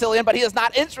deal with Asilian, but he is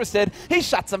not interested. He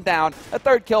shuts him down. A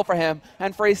 3rd kill for him,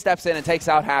 and Free steps in and takes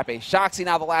out Happy. Shoxy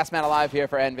now the last man alive here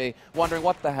for Envy, wondering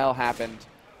what the hell happened.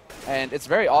 And it's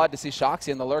very odd to see Shoxy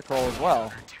in the lurk role as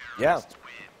well. Yeah.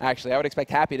 Actually, I would expect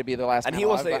Happy to be the last man he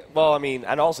was alive. well, I mean,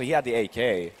 and also he had the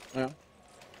AK. Yeah.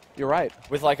 You're right.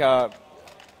 With like a,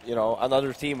 you know,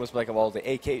 another team was like, well,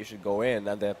 the AK should go in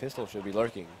and the pistol should be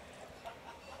lurking.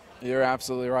 You're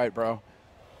absolutely right, bro.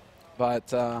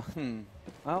 But,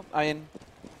 well, I mean,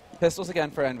 pistols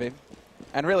again for Envy.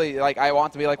 And really, like, I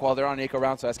want to be like, well, they're on an eco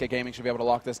round, so SK Gaming should be able to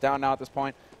lock this down now at this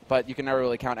point. But you can never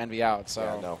really count Envy out, so.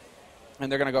 Yeah, no.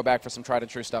 And they're going to go back for some tried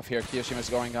and true stuff here. Kiyoshima's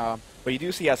going... but you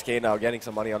do see SK now getting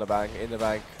some money in the bank,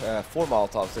 4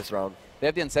 Molotovs this round. They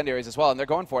have the incendiaries as well, and they're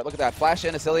going for it. Look at that. Flash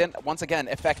in Asilian, once again,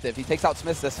 effective. He takes out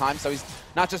Smith this time, so he's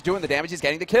not just doing the damage, he's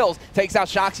getting the kills. Takes out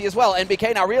Shoxy as well.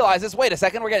 NBK now realizes, wait a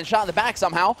second, we're getting shot in the back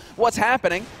somehow. What's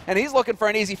happening? And he's looking for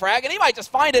an easy frag, and he might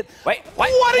just find it. Wait, what?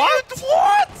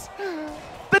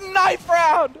 The knife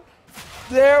round!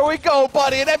 There we go,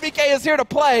 buddy. And NBK is here to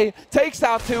play. Takes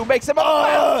out 2, makes him a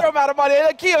massive amount of money.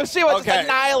 And Kiyoshiwa just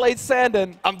annihilates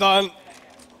Sandin. I'm done.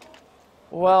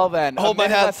 Well then. Hold my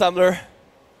hand, Sumner.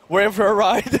 We're in for a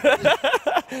ride.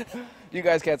 You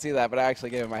guys can't see that, but I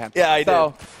actually gave him my hand. Yeah, I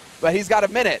did. But he's got a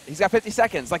minute. He's got 50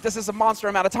 seconds. Like, this is a monster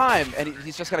amount of time. And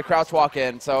he's just going to crouch walk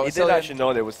in. So he did actually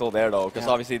know they were still there, though, because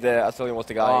obviously Asilian was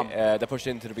the guy that pushed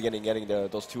into the beginning, getting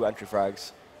those 2 entry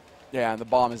frags. Yeah, and the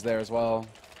bomb is there as well.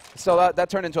 So that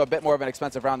turned into a bit more of an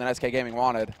expensive round than SK Gaming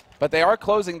wanted. But they are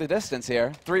closing the distance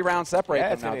here. 3 rounds separate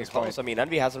them now at this point. I mean,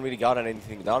 Envy hasn't really gotten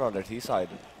anything done on their T side.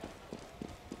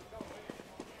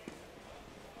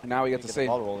 And now we get to see.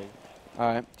 All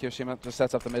right, Kiyoshima just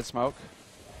sets up the mid smoke.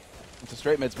 It's a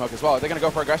straight mid smoke as well. They're going to go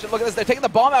for aggression. Look at this. They're taking the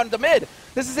bomb out into mid.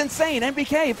 This is insane.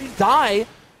 NBK, if you die,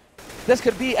 this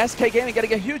could be SK Gaming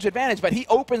getting a huge advantage. But he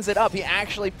opens it up. He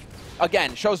actually,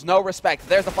 again, shows no respect.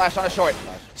 There's the flash on a short.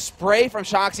 Spray from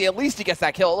Shoxy. At least he gets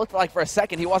that kill. It looked like for a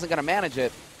second he wasn't going to manage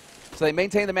it. So they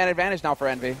maintain the man advantage now for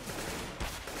Envy.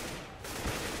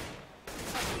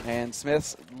 And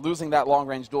Smith's losing that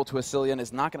long-range duel to Asilian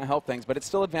is not going to help things, but it's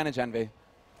still advantage Envy.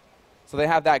 So they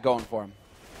have that going for him.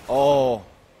 Oh,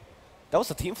 that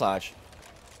was a team flash.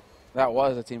 That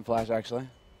was a team flash, actually.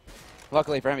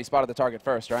 Luckily for him, he spotted the target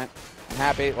first, right? I'm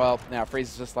happy. Well, now Freeze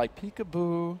is just like,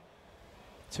 peekaboo.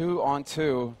 2 on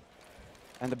 2.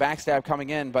 And the backstab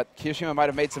coming in, but Kiyoshima might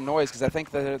have made some noise because I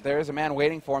think there is a man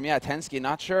waiting for him. Yeah, Tensky,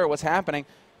 not sure what's happening.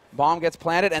 Bomb gets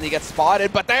planted, and he gets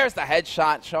spotted, but there's the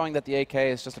headshot, showing that the AK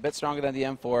is just a bit stronger than the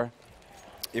M4.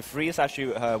 If Freeze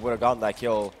actually would have gotten that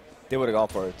kill, they would have gone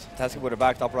for it. Tensky would have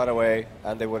backed up right away,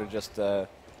 and they would have just tried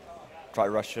to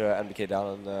rush NBK down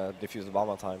and defuse the bomb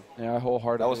on time. Yeah,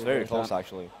 wholeheartedly. That was very close,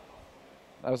 actually.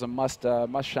 That was a must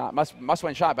win shot,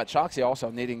 but Shoxy also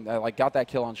needing, got that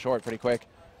kill on short pretty quick.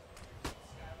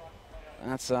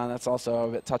 That's also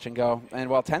a bit touch and go. And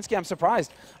well, Tensky, I'm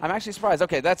surprised. I'm actually surprised.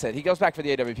 Okay, that's it. He goes back for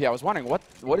the AWP. I was wondering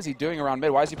what is he doing around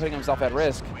mid? Why is he putting himself at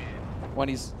risk when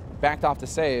he's backed off to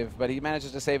save? But he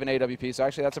manages to save an AWP. So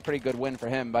actually, that's a pretty good win for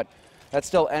him. But that's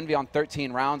still Envy on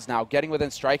 13 rounds now, getting within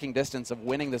striking distance of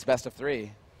winning this best of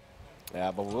 3.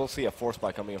 Yeah, but we'll see a force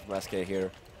spike coming in from SK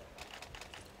here.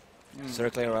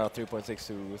 Circling around 3.6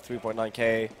 to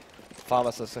 3.9k.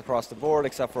 Pharmacists across the board,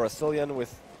 except for Asilian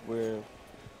with the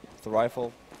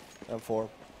rifle, M4,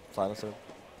 silencer,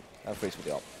 and freeze with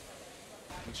the ult.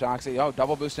 Shoxy,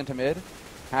 double boost into mid.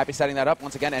 Happy setting that up.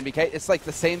 Once again, NBK. It's like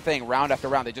the same thing round after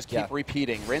round. They just keep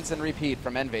repeating. Rinse and repeat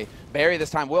from Envy. Barry this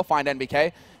time will find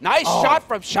NBK. Nice shot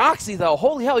from Shoxy, though.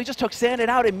 Holy hell, he just took Sanded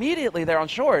out immediately there on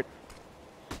short.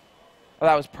 Oh,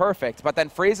 that was perfect. But then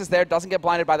Freeze is there, doesn't get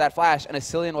blinded by that flash, and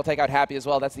Asilian will take out Happy as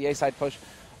well. That's the A-side push.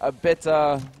 A bit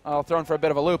thrown for a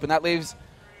bit of a loop, and that leaves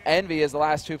Envy as the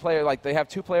last 2 players. Like, they have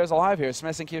 2 players alive here,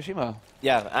 Smith and Kiyoshima.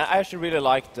 Yeah, I actually really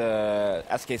liked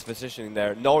SK's positioning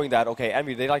there, knowing that, okay,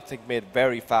 Envy, they like to take mid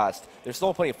very fast. There's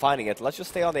no point in finding it. Let's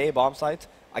just stay on the A-bomb site.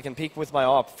 I can peek with my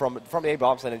op from the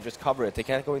A-bomb site and just cover it. They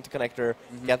can't go into connector,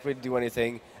 can't really do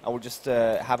anything, and we'll just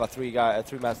have a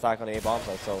 3-man stack on the A-bomb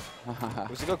site. So it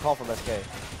was a good call from SK.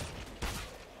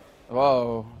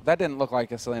 Whoa, that didn't look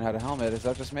like Asilian had a helmet. Is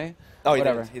that just me? Oh,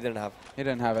 whatever. He didn't have. He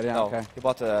didn't have it. Yeah, no, okay. He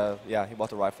bought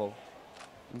the rifle.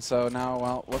 And so now,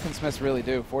 well, what can Smiths really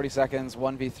do? 40 seconds,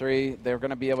 1v3. They're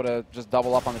going to be able to just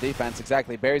double up on the defense.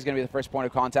 Exactly. Barry's going to be the first point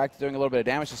of contact, doing a little bit of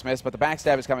damage to Smiths, but the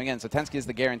backstab is coming in, so Tensky is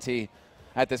the guarantee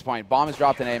at this point. Bomb is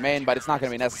dropped in A main, but it's not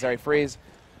going to be necessary. Freeze.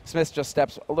 Smiths just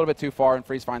steps a little bit too far, and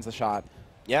Freeze finds the shot.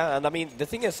 Yeah, and I mean, the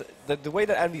thing is, the way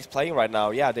that Envy's playing right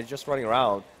now, yeah, they're just running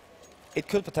around. It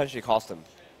could potentially cost them.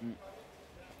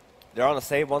 They're on a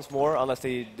save once more, unless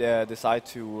they decide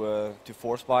to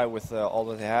force buy with all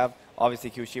that they have. Obviously,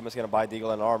 Kiyoshima's going to buy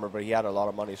Deagle and armor, but he had a lot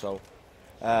of money, so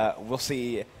we'll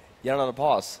see yet another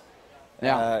pause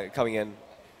coming in.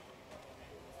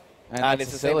 And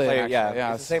it's the same player.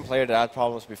 Yeah, it's the same player that had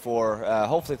problems before.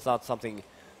 Hopefully, it's not something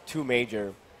too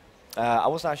major. I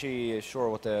wasn't actually sure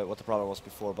what the problem was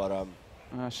before, but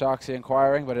Shoxy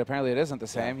inquiring, but apparently it isn't the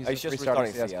same. He's just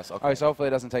restarting CS. Okay. Oh, so hopefully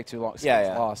it doesn't take too long.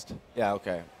 Yeah. Lost. Yeah.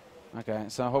 Okay. Okay,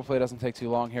 so hopefully it doesn't take too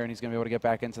long here, and he's going to be able to get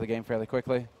back into the game fairly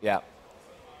quickly. Yeah.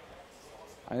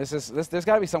 There's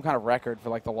got to be some kind of record for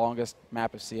like the longest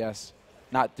map of CS,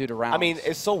 not due to rounds. I mean,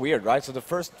 it's so weird, right? So the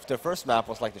first map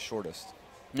was like the shortest.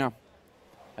 Yeah.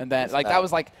 And then that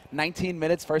was like 19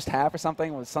 minutes first half or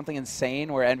something. It was something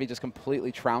insane where Envy just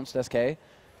completely trounced SK.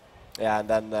 Yeah, and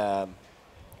then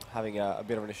having a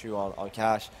bit of an issue on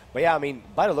cash. But yeah, I mean,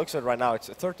 by the looks of it right now, it's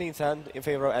 13-10 in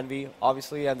favor of Envy,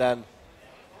 obviously, and then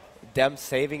them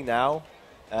saving now.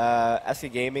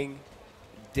 SK Gaming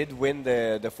did win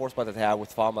the force buy that they had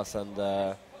with Famas and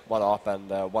 1-op and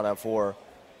 1M4.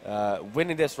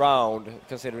 Winning this round,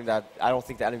 considering that I don't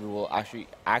think the enemy will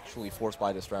actually force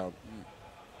buy this round.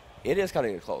 It is kind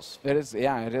of close. It is,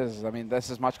 yeah, it is. I mean, this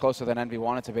is much closer than Envy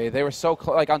wanted to be. They were so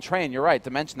close, like on Train, you're right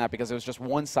to mention that because it was just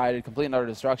one-sided, complete and utter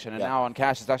destruction. And now on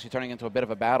Cash, it's actually turning into a bit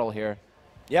of a battle here.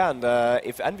 Yeah, and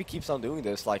if Envy keeps on doing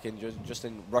this, like in just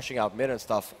in rushing out mid and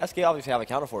stuff, SK obviously have a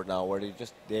counter for it now, where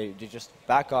they just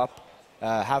back up,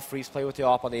 have Freeze play with the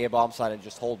op on the A-bomb side and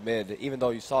just hold mid. Even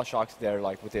though you saw Shox there,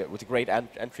 like with the great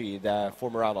entry, the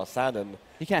former round on Sandon.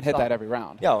 You can't hit that every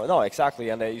round. Yeah, no, exactly,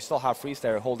 and you still have Freeze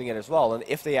there holding it as well. And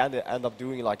if they end up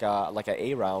doing like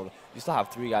a round, you still have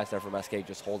 3 guys there from SK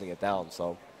just holding it down.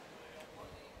 So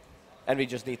Envy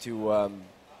just need to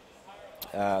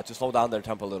slow down their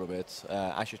tempo a little bit.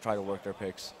 Actually try to work their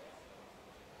picks.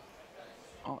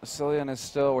 Oh, Asilian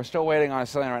is we're still waiting on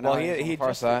Asilian right now.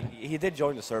 Well, he did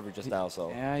join the server just now, so.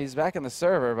 Yeah, he's back in the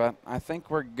server, but I think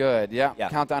we're good. Yeah,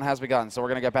 countdown has begun, so we're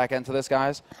going to get back into this,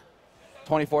 guys.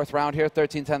 24th round here,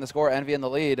 13-10 the score, Envy in the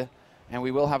lead. And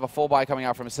we will have a full buy coming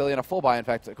out from Asilian, a full buy, in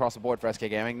fact, across the board for SK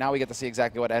Gaming. Now we get to see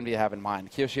exactly what Envy have in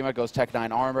mind. Kiyoshima goes Tech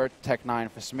 9 armor, Tech 9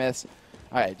 for Smiths.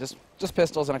 All right, just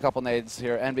pistols and a couple nades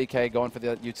here. NBK going for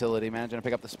the utility, managing to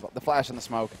pick up the flash and the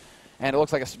smoke. And it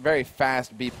looks like a very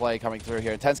fast B play coming through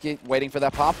here. Tensky waiting for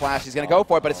that pop flash. He's going to go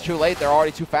for it, but it's too late. They're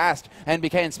already too fast.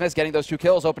 NBK and Smiths getting those 2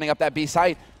 kills, opening up that B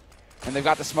site. And they've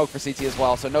got the smoke for CT as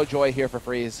well, so no joy here for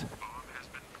Freeze.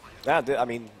 Yeah, I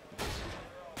mean,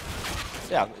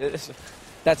 yeah.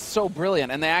 That's so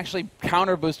brilliant. And they actually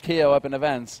counter boost Keo up in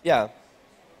events. Yeah.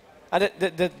 And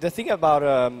the thing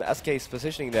about SK's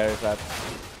positioning there is that,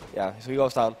 yeah, so he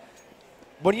goes down.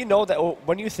 When you know that,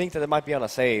 when you think that it might be on a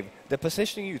save, the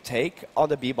positioning you take on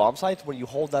the B bomb site when you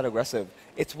hold that aggressive,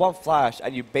 it's one flash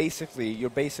and you're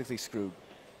basically screwed.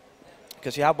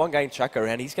 Because you have one guy in checker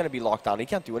and he's going to be locked down. He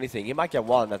can't do anything. He might get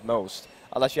one at most.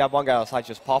 unless you have one guy on side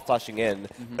just pop flashing in.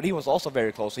 But he was also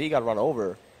very close, so he got run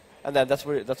over. And then that's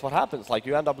what happens. Like,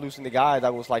 you end up losing the guy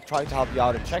that was like trying to help you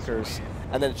out in checkers,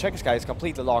 and then the checkers guy is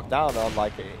completely locked down on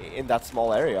like in that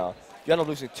small area. You end up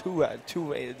losing two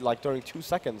like during 2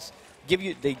 seconds.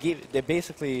 They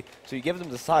basically, so you give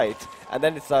them the site, and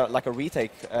then it's like a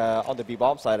retake on the B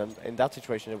bomb side, and in that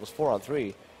situation it was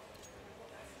 4-on-3.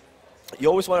 You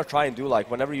always want to try and do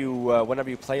like whenever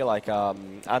you play like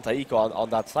anti-eco on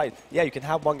that side. Yeah, you can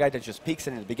have one guy that just peeks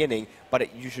in the beginning,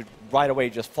 but you should right away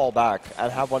just fall back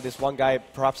and have this one guy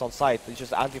perhaps on site that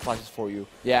just anti-flashes for you.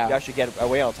 Yeah. You actually get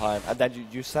away on time, and then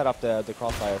you set up the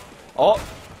crossfire. Oh,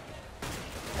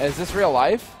 is this real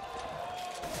life?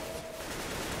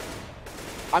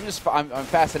 I'm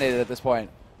fascinated at this point.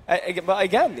 But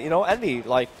again, you know, Envy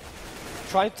like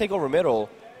trying to take over middle.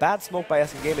 Bad smoke by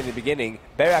SK Game in the beginning.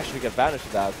 Barry actually took advantage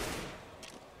of that.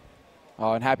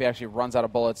 Oh, and Happy actually runs out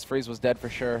of bullets. Freeze was dead for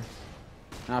sure.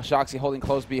 Now Shoxy holding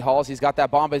close B halls. He's got that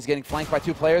bomb, but he's getting flanked by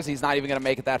 2 players. He's not even going to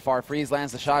make it that far. Freeze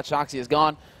lands the shot. Shoxy is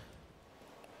gone.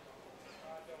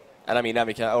 And I mean,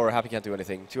 Happy can't do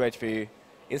anything. 2 HP.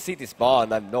 In CT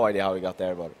spawn, I have no idea how he got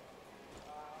there, but...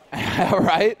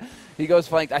 Right? He goes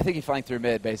flanked. I think he flanked through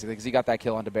mid, basically, because he got that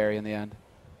kill onto Barry in the end.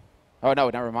 Oh, no,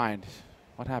 never mind.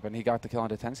 What happened? He got the kill on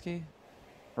Tensky?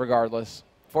 Regardless,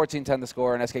 14-10 the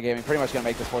score, and SK Gaming pretty much going to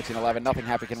make this 14-11. Nothing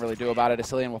Happy can really do about it.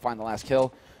 Asilian will find the last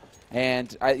kill.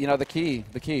 And, you know, the key,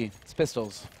 it's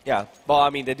pistols. Yeah, well,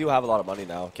 I mean, they do have a lot of money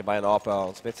now. Can buy an AWP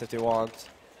on Spitz if they want.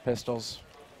 Pistols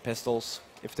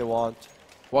if they want.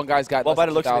 One guy's got... Well, by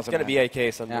the looks of it, it's going to be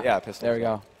AKs and, yeah, pistols. There we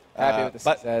go. Happy with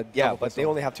the but they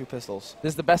only have 2 pistols.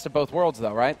 This is the best of both worlds,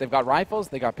 though, right? They've got rifles,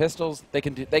 they got pistols. They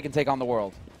can take on the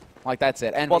world. Like, that's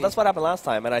it. Well, that's what happened last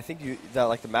time, and I think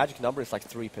the magic number is like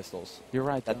 3 pistols. You're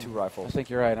right. And 2 rifles. I think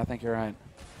you're right.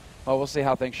 Well, we'll see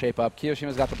how things shape up.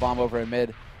 Kiyoshima's got the bomb over in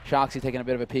mid. Shoxy taking a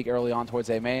bit of a peek early on towards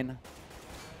A main.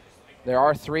 There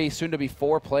are 3, soon to be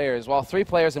 4 players. Well, 3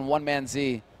 players and 1-man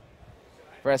Z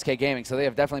for SK Gaming, so they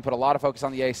have definitely put a lot of focus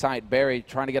on the A site. Barry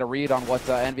trying to get a read on what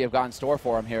EnVy have got in store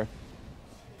for him here.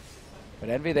 But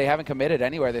EnVy, they haven't committed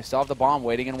anywhere. They still have the bomb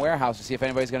waiting in warehouse to see if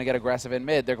anybody's going to get aggressive in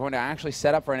mid. They're going to actually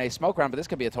set up for an A smoke round, but this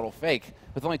could be a total fake.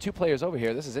 With only 2 players over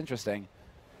here, this is interesting.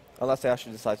 Unless they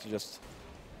actually decide to just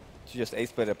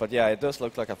A-split it. But yeah, it does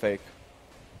look like a fake.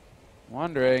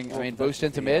 Wondering. I mean, boost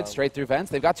into mid, straight through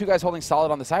vents. They've got 2 guys holding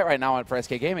solid on the site right now for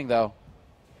SK Gaming, though.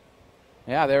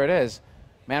 Yeah, there it is.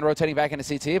 Man rotating back into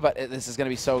CT, but this is going to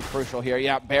be so crucial here.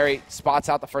 Yeah, Barry spots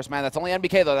out the first man. That's only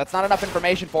NBK, though. That's not enough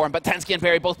information for him, but Tensky and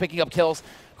Barry both picking up kills.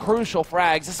 Crucial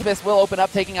frags. Smith will open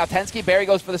up, taking out Tensky. Barry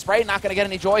goes for the spray. Not going to get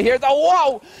any joy here.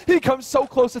 Oh, whoa! He comes so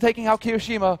close to taking out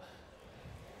Kiyoshima.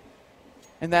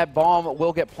 And that bomb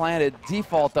will get planted.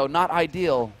 Default, though, not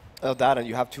ideal. Oh, that, and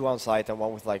you have 2 on site and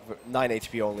 1 with like 9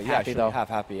 HP only. Happy, yeah, though. Have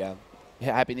Happy, yeah.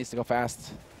 Yeah, Happy needs to go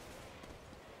fast.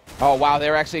 Oh, wow, they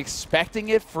were actually expecting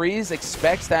it. Freeze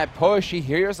expects that push. He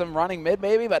hears them running mid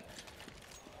maybe, but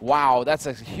wow, that's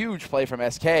a huge play from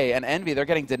SK. And EnVy, they're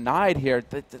getting denied here.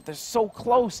 They're so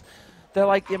close. They're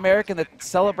like the American that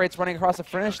celebrates running across the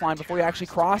finish line before he actually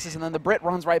crosses, and then the Brit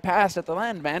runs right past at the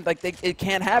end, man. Like, it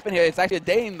can't happen here. It's actually a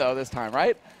Dane, though, this time,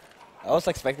 right? I was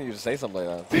expecting you to say something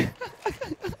like that.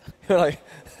 You're like...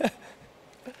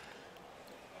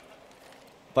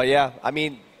 But yeah, I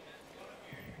mean...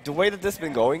 The way that this has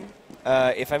been going,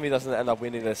 if EnVy doesn't end up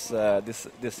winning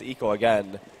this eco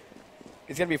again,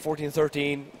 it's going to be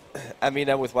 14-13. EnVy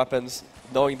now with weapons,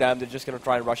 knowing them, they're just going to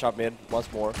try and rush up mid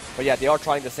once more. But yeah, they are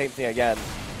trying the same thing again.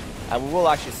 And we will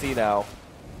actually see now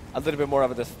a little bit more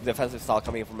of a defensive style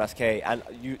coming in from SK. And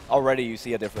you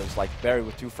see a difference. Like Barry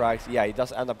with 2 frags, yeah, he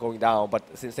does end up going down.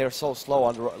 But since they're so slow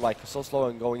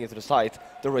and going into the site,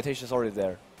 the rotation is already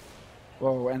there.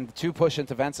 Whoa, and 2 push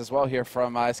into vents as well here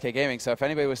from SK Gaming. So if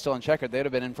anybody was still in checkered, they'd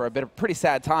have been in for a pretty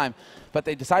sad time. But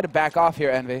they decided to back off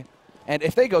here, EnVy. And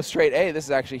if they go straight A, this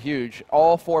is actually huge.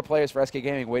 All 4 players for SK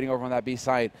Gaming waiting over on that B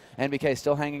site. NBK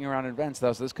still hanging around in vents,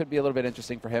 though, so this could be a little bit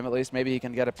interesting for him at least. Maybe he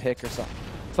can get a pick or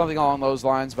something along those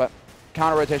lines. But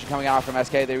counter rotation coming out from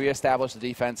SK. They reestablished the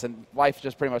defense, and life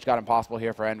just pretty much got impossible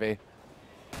here for EnVy.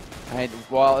 And,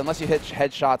 well, unless you hit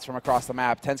headshots from across the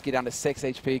map, Tensky down to 6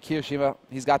 HP. Kiyoshima,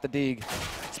 he's got the dig.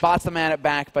 Spots the man at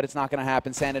back, but it's not going to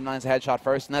happen. Sandin lands a headshot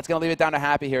first, and that's going to leave it down to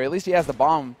Happy here. At least he has the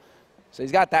bomb, so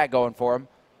he's got that going for him.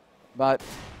 But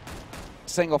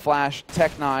single flash,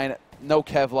 Tech 9, no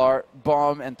Kevlar,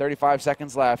 bomb, and 35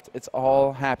 seconds left. It's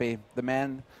all Happy, the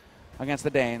man against the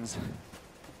Danes.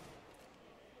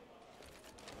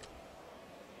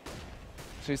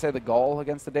 Should we say the goal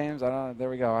against the Danes? I don't know. There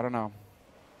we go. I don't know.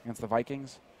 Against the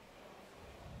Vikings?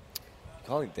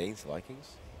 Calling Danes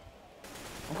Vikings?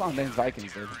 I'm calling Danes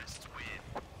Vikings, dude.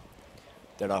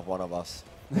 They're not one of us.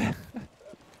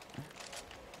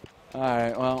 All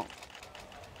right, well,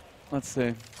 let's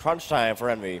see. Crunch time for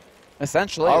EnVy.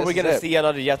 Essentially, Are we going to see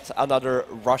yet another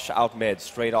rush out mid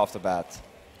straight off the bat?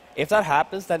 If that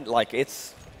happens, then like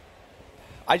it's...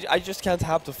 I just can't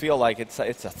help to feel like it's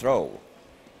a throw.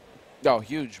 Oh,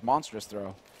 huge, monstrous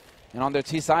throw. And on their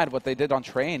T side, what they did on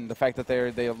Train, the fact that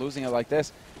they're losing it like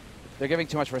this, they're giving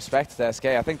too much respect to SK.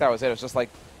 I think that was it. It was just like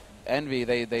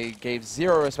EnVy, they gave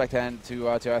zero respect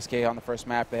to SK on the first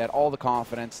map. They had all the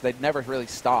confidence. They'd never really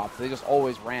stopped. They just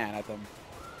always ran at them.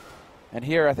 And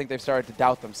here, I think they've started to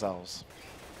doubt themselves.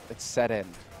 It's set in.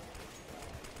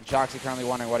 Joxy currently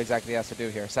wondering what exactly he has to do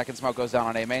here. Second smoke goes down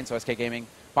on A main, so SK Gaming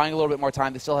buying a little bit more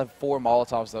time. They still have 4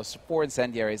 Molotovs, though, 4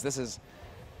 incendiaries. This is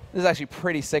actually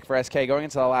pretty sick for SK. Going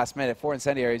into the last minute, 4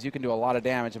 incendiaries, you can do a lot of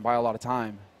damage and buy a lot of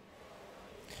time.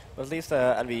 But at least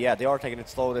EnVy, yeah, they are taking it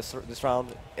slow this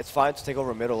round. It's fine to take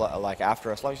over middle like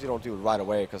after, as long as you don't do it right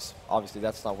away, because obviously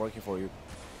that's not working for you.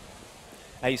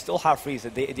 And you still have freeze.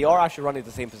 They are actually running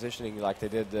the same positioning like they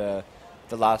did the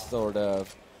last or the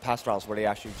past rounds, where they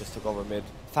actually just took over mid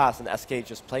fast, and SK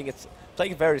just playing it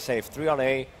very safe. 3 on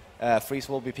A. Freeze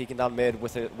will be peeking down mid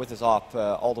with his op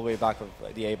all the way back of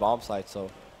the A bomb site.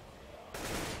 So.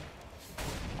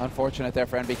 Unfortunate there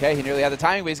for NBK. He nearly had the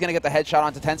timing, but he's going to get the headshot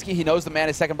onto Tensky. He knows the man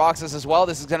is second boxes as well.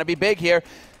 This is going to be big here.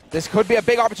 This could be a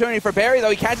big opportunity for Barry, though.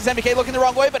 He catches NBK looking the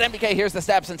wrong way, but NBK hears the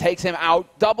steps and takes him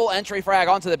out. Double entry frag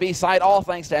onto the B side, all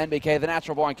thanks to NBK, the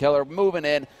natural-born killer, moving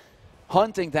in,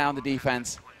 hunting down the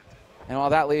defense. And while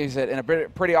that leaves it in a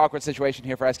pretty awkward situation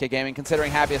here for SK Gaming,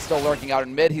 considering Happy is still lurking out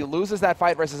in mid, he loses that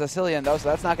fight versus Asilian, though, so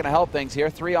that's not going to help things here.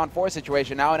 3-on-4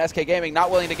 situation now, and SK Gaming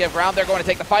not willing to give ground. They're going to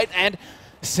take the fight, and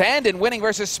Sandin winning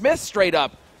versus Smith straight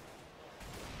up.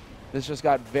 This just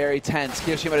got very tense.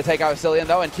 Kiyoshima to take out Asilian,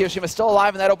 though, and Kiyoshima's still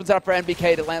alive, and that opens it up for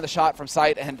NBK to land the shot from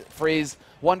sight and freeze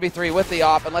 1v3 with the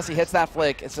op. Unless he hits that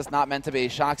flick, it's just not meant to be.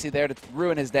 Shoxy there to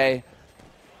ruin his day.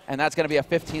 And that's going to be a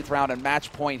 15th round and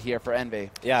match point here for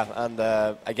EnVy. Yeah,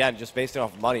 and again, just based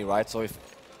off money, right? So if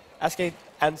SK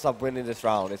ends up winning this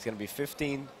round, it's going to be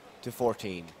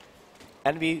 15-14.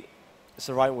 EnVy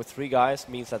surviving with 3 guys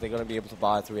means that they're going to be able to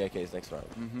buy 3 AKs next round.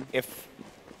 Mm-hmm.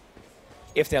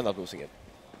 If they end up losing it.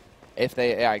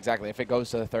 Yeah, exactly. If it goes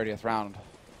to the 30th round.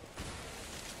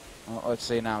 Well, let's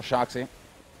see now. Shoxy.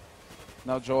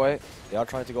 No joy. They are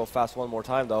trying to go fast one more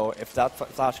time, though. If that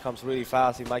flash comes really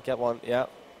fast, he might get one. Yeah.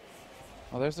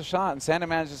 Well, there's the shot, and Sandin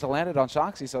manages to land it on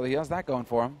Shoxy, so he has that going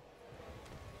for him.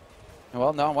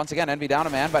 Well, no, once again, EnVy down a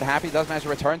man, but Happy does manage to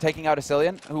return, taking out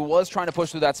Asilian, who was trying to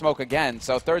push through that smoke again.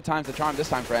 So 3rd time's the charm this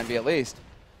time for EnVy, at least.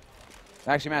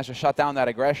 They actually managed to shut down that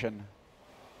aggression.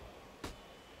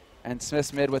 And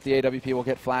Smith's mid with the AWP will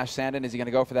get flash. Sandin, is he going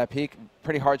to go for that peek?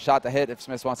 Pretty hard shot to hit if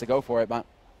Smith wants to go for it, but...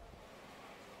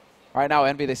 Right now,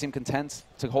 EnVy, they seem content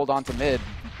to hold on to mid.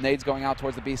 Nades going out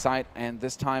towards the B site, and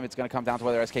this time it's going to come down to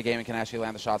whether SK Gaming can actually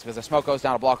land the shots, because the smoke goes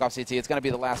down to block off CT. It's going to be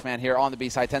the last man here on the B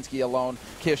site. Tensky alone.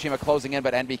 Kiyoshima closing in,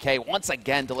 but NBK once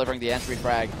again delivering the entry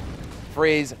frag.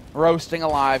 Freeze, roasting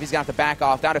alive. He's going to have to back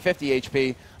off, down to 50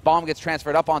 HP. Bomb gets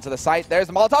transferred up onto the site. There's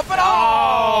the Molotov, but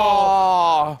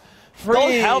oh! Freeze.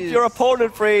 Don't help your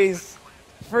opponent, Freeze.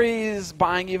 Freeze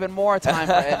buying even more time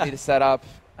for EnVy to set up.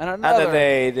 And another. And a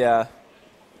nade, yeah.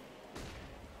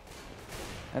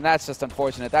 And that's just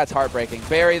unfortunate. That's heartbreaking.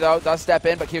 Barry, though, does step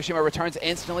in, but Kiyoshima returns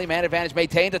instantly. Man advantage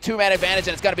maintained, a 2-man advantage,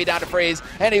 and it's going to be down to Freeze.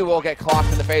 And he will get clocked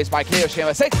in the face by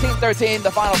Kiyoshima. 16-13, the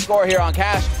final score here on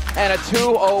Cash, and a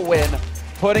 2-0 win,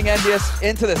 putting EnVyUs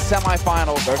into the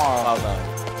semifinals.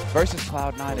 Versus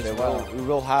Cloud9 as well. We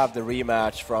will have the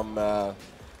rematch from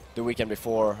the weekend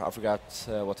before. I forgot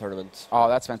what tournament. Oh,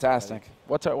 that's fantastic.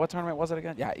 What tournament was it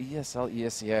again? Yeah, ESL,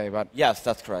 ESCA. But yes,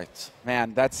 that's correct.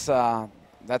 Man,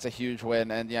 that's a huge win,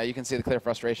 and yeah, you can see the clear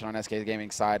frustration on SK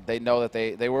Gaming's side. They know that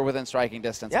they were within striking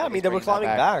distance. Yeah, I mean, they were climbing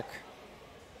back.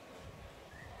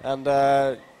 And,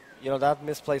 you know, that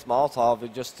misplaced Molotov,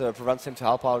 it just prevents him to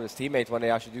help out his teammate when they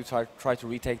actually do try to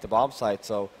retake the bomb site.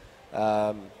 So,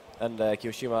 and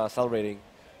Kiyoshima celebrating.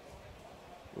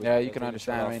 Yeah, you can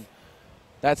understand. I mean,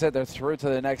 that's it. They're through to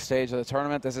the next stage of the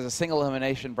tournament. This is a single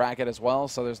elimination bracket as well,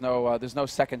 so there's no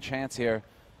second chance here.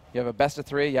 You have a best of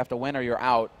 3. You have to win or you're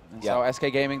out. And so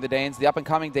SK Gaming, the Danes, the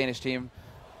up-and-coming Danish team,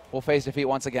 will face defeat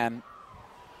once again.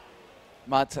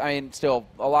 But, I mean, still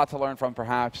a lot to learn from,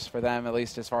 perhaps, for them, at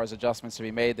least as far as adjustments to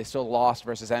be made. They still lost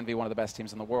versus EnVy, one of the best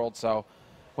teams in the world. So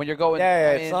when you're going...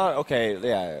 Yeah, I mean, it's not... Okay,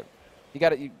 yeah. You got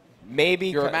to... Maybe...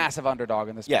 You're a massive underdog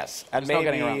in this Yes, match.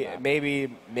 and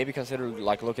maybe consider,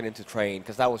 like, looking into Train,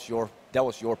 because that was your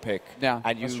pick. Yeah,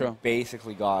 and you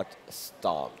basically got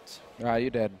stomped. Yeah,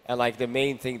 you did. And like the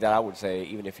main thing that I would say,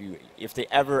 even if they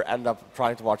ever end up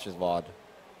trying to watch his VOD,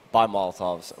 buy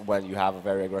Molotovs when you have a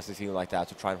very aggressive team like that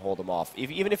to try and hold them off.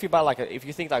 Even if you buy like if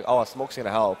you think like, oh, a smoke's gonna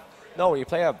help. No, when you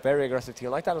play a very aggressive team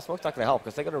like that, a smoke's not gonna help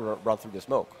because they're gonna run through the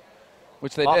smoke.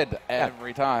 Which they did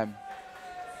every time.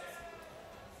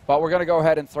 But we're going to go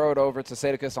ahead and throw it over to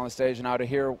Sadokist on the stage now to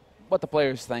hear what the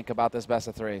players think about this best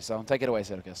of 3. So take it away,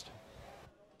 Sadokist.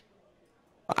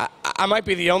 I might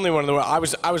be the only one in the world.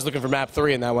 I was looking for map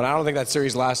 3 in that one. I don't think that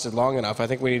series lasted long enough. I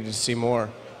think we needed to see more.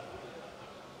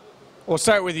 We'll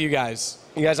start with you guys.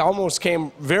 You guys almost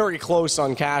came very close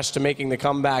on Cash to making the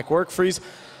comeback work. Freeze,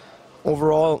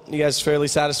 overall, you guys fairly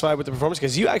satisfied with the performance?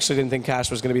 Because you actually didn't think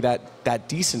Cash was going to be that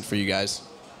decent for you guys.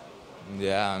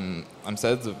 Yeah, I'm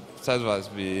satisfied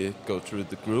we go through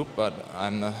the group, but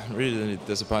I'm really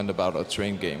disappointed about our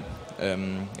train game.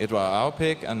 It was our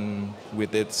pick, and we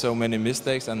did so many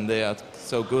mistakes, and they are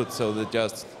so good, so they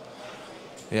just,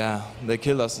 yeah, they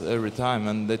kill us every time,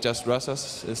 and they just rush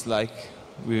us. It's like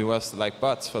we was like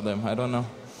bots for them. I don't know.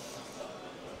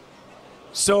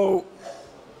 So,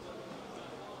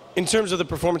 in terms of the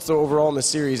performance though overall in the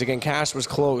series, again, Cash was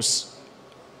close.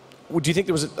 Do you think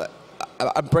there was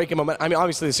a break in momentum? I mean,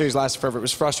 obviously the series lasted forever. It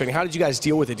was frustrating. How did you guys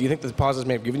deal with it? Do you think the pauses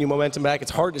may have given you momentum back?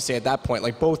 It's hard to say at that point.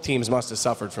 Like, both teams must have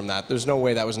suffered from that. There's no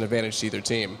way that was an advantage to either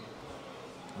team.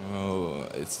 Oh,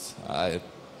 I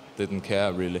didn't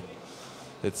care really.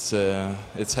 It's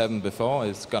happened before.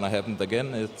 It's gonna happen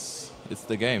again. It's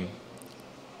the game.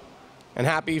 And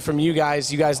happy from you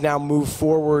guys. You guys now move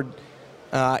forward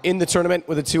in the tournament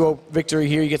with a 2-0 victory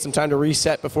here. You get some time to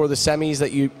reset before the semis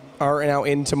that you are now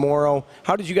in tomorrow.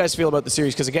 How did you guys feel about the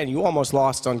series? Because again, you almost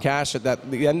lost on Cash at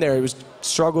the end there. It was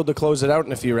struggled to close it out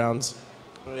in a few rounds.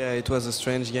 Yeah, it was a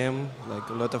strange game, like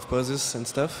a lot of pauses and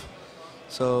stuff.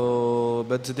 So,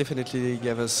 but it definitely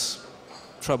gave us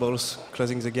troubles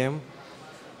closing the game.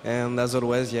 And as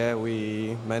always, yeah,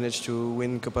 we managed to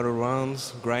win a couple of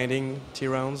rounds, grinding T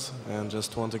rounds, and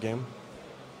just won the game.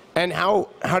 And how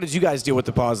did you guys deal with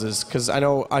the pauses? Because I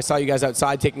know I saw you guys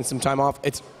outside taking some time off.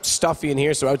 It's stuffy in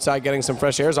here, so outside getting some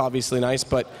fresh air is obviously nice,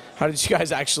 but how did you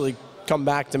guys actually come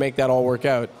back to make that all work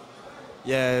out?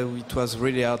 Yeah, it was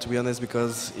really hard, to be honest,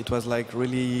 because it was like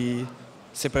really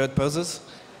separate pauses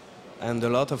and a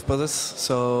lot of pauses.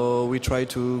 So we tried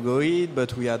to go eat,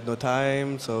 but we had no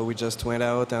time, so we just went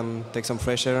out and take some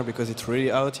fresh air because it's really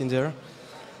hot in there.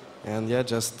 And yeah,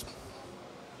 just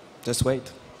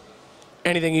wait.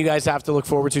 Anything you guys have to look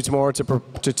forward to tomorrow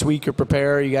to tweak or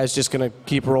prepare? Are you guys just going to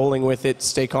keep rolling with it,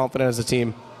 stay confident as a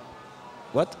team?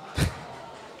 What?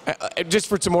 Just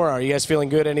for tomorrow, are you guys feeling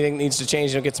good? Anything needs to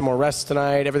change? Get some more rest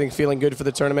tonight? Everything feeling good for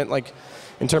the tournament? Like,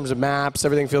 in terms of maps,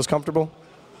 everything feels comfortable?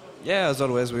 Yeah, as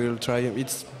always, we will try.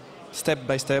 It's step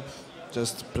by step.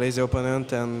 Just play the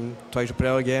opponent and try to play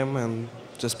our game and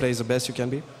just play the best you can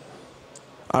be.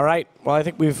 All right. Well, I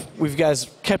think we've guys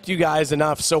kept you guys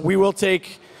enough, so we will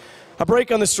take a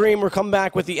break on the stream. We'll come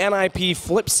back with the NIP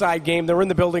flip side game. They're in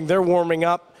the building. They're warming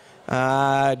up.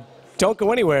 Don't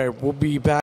go anywhere. We'll be back.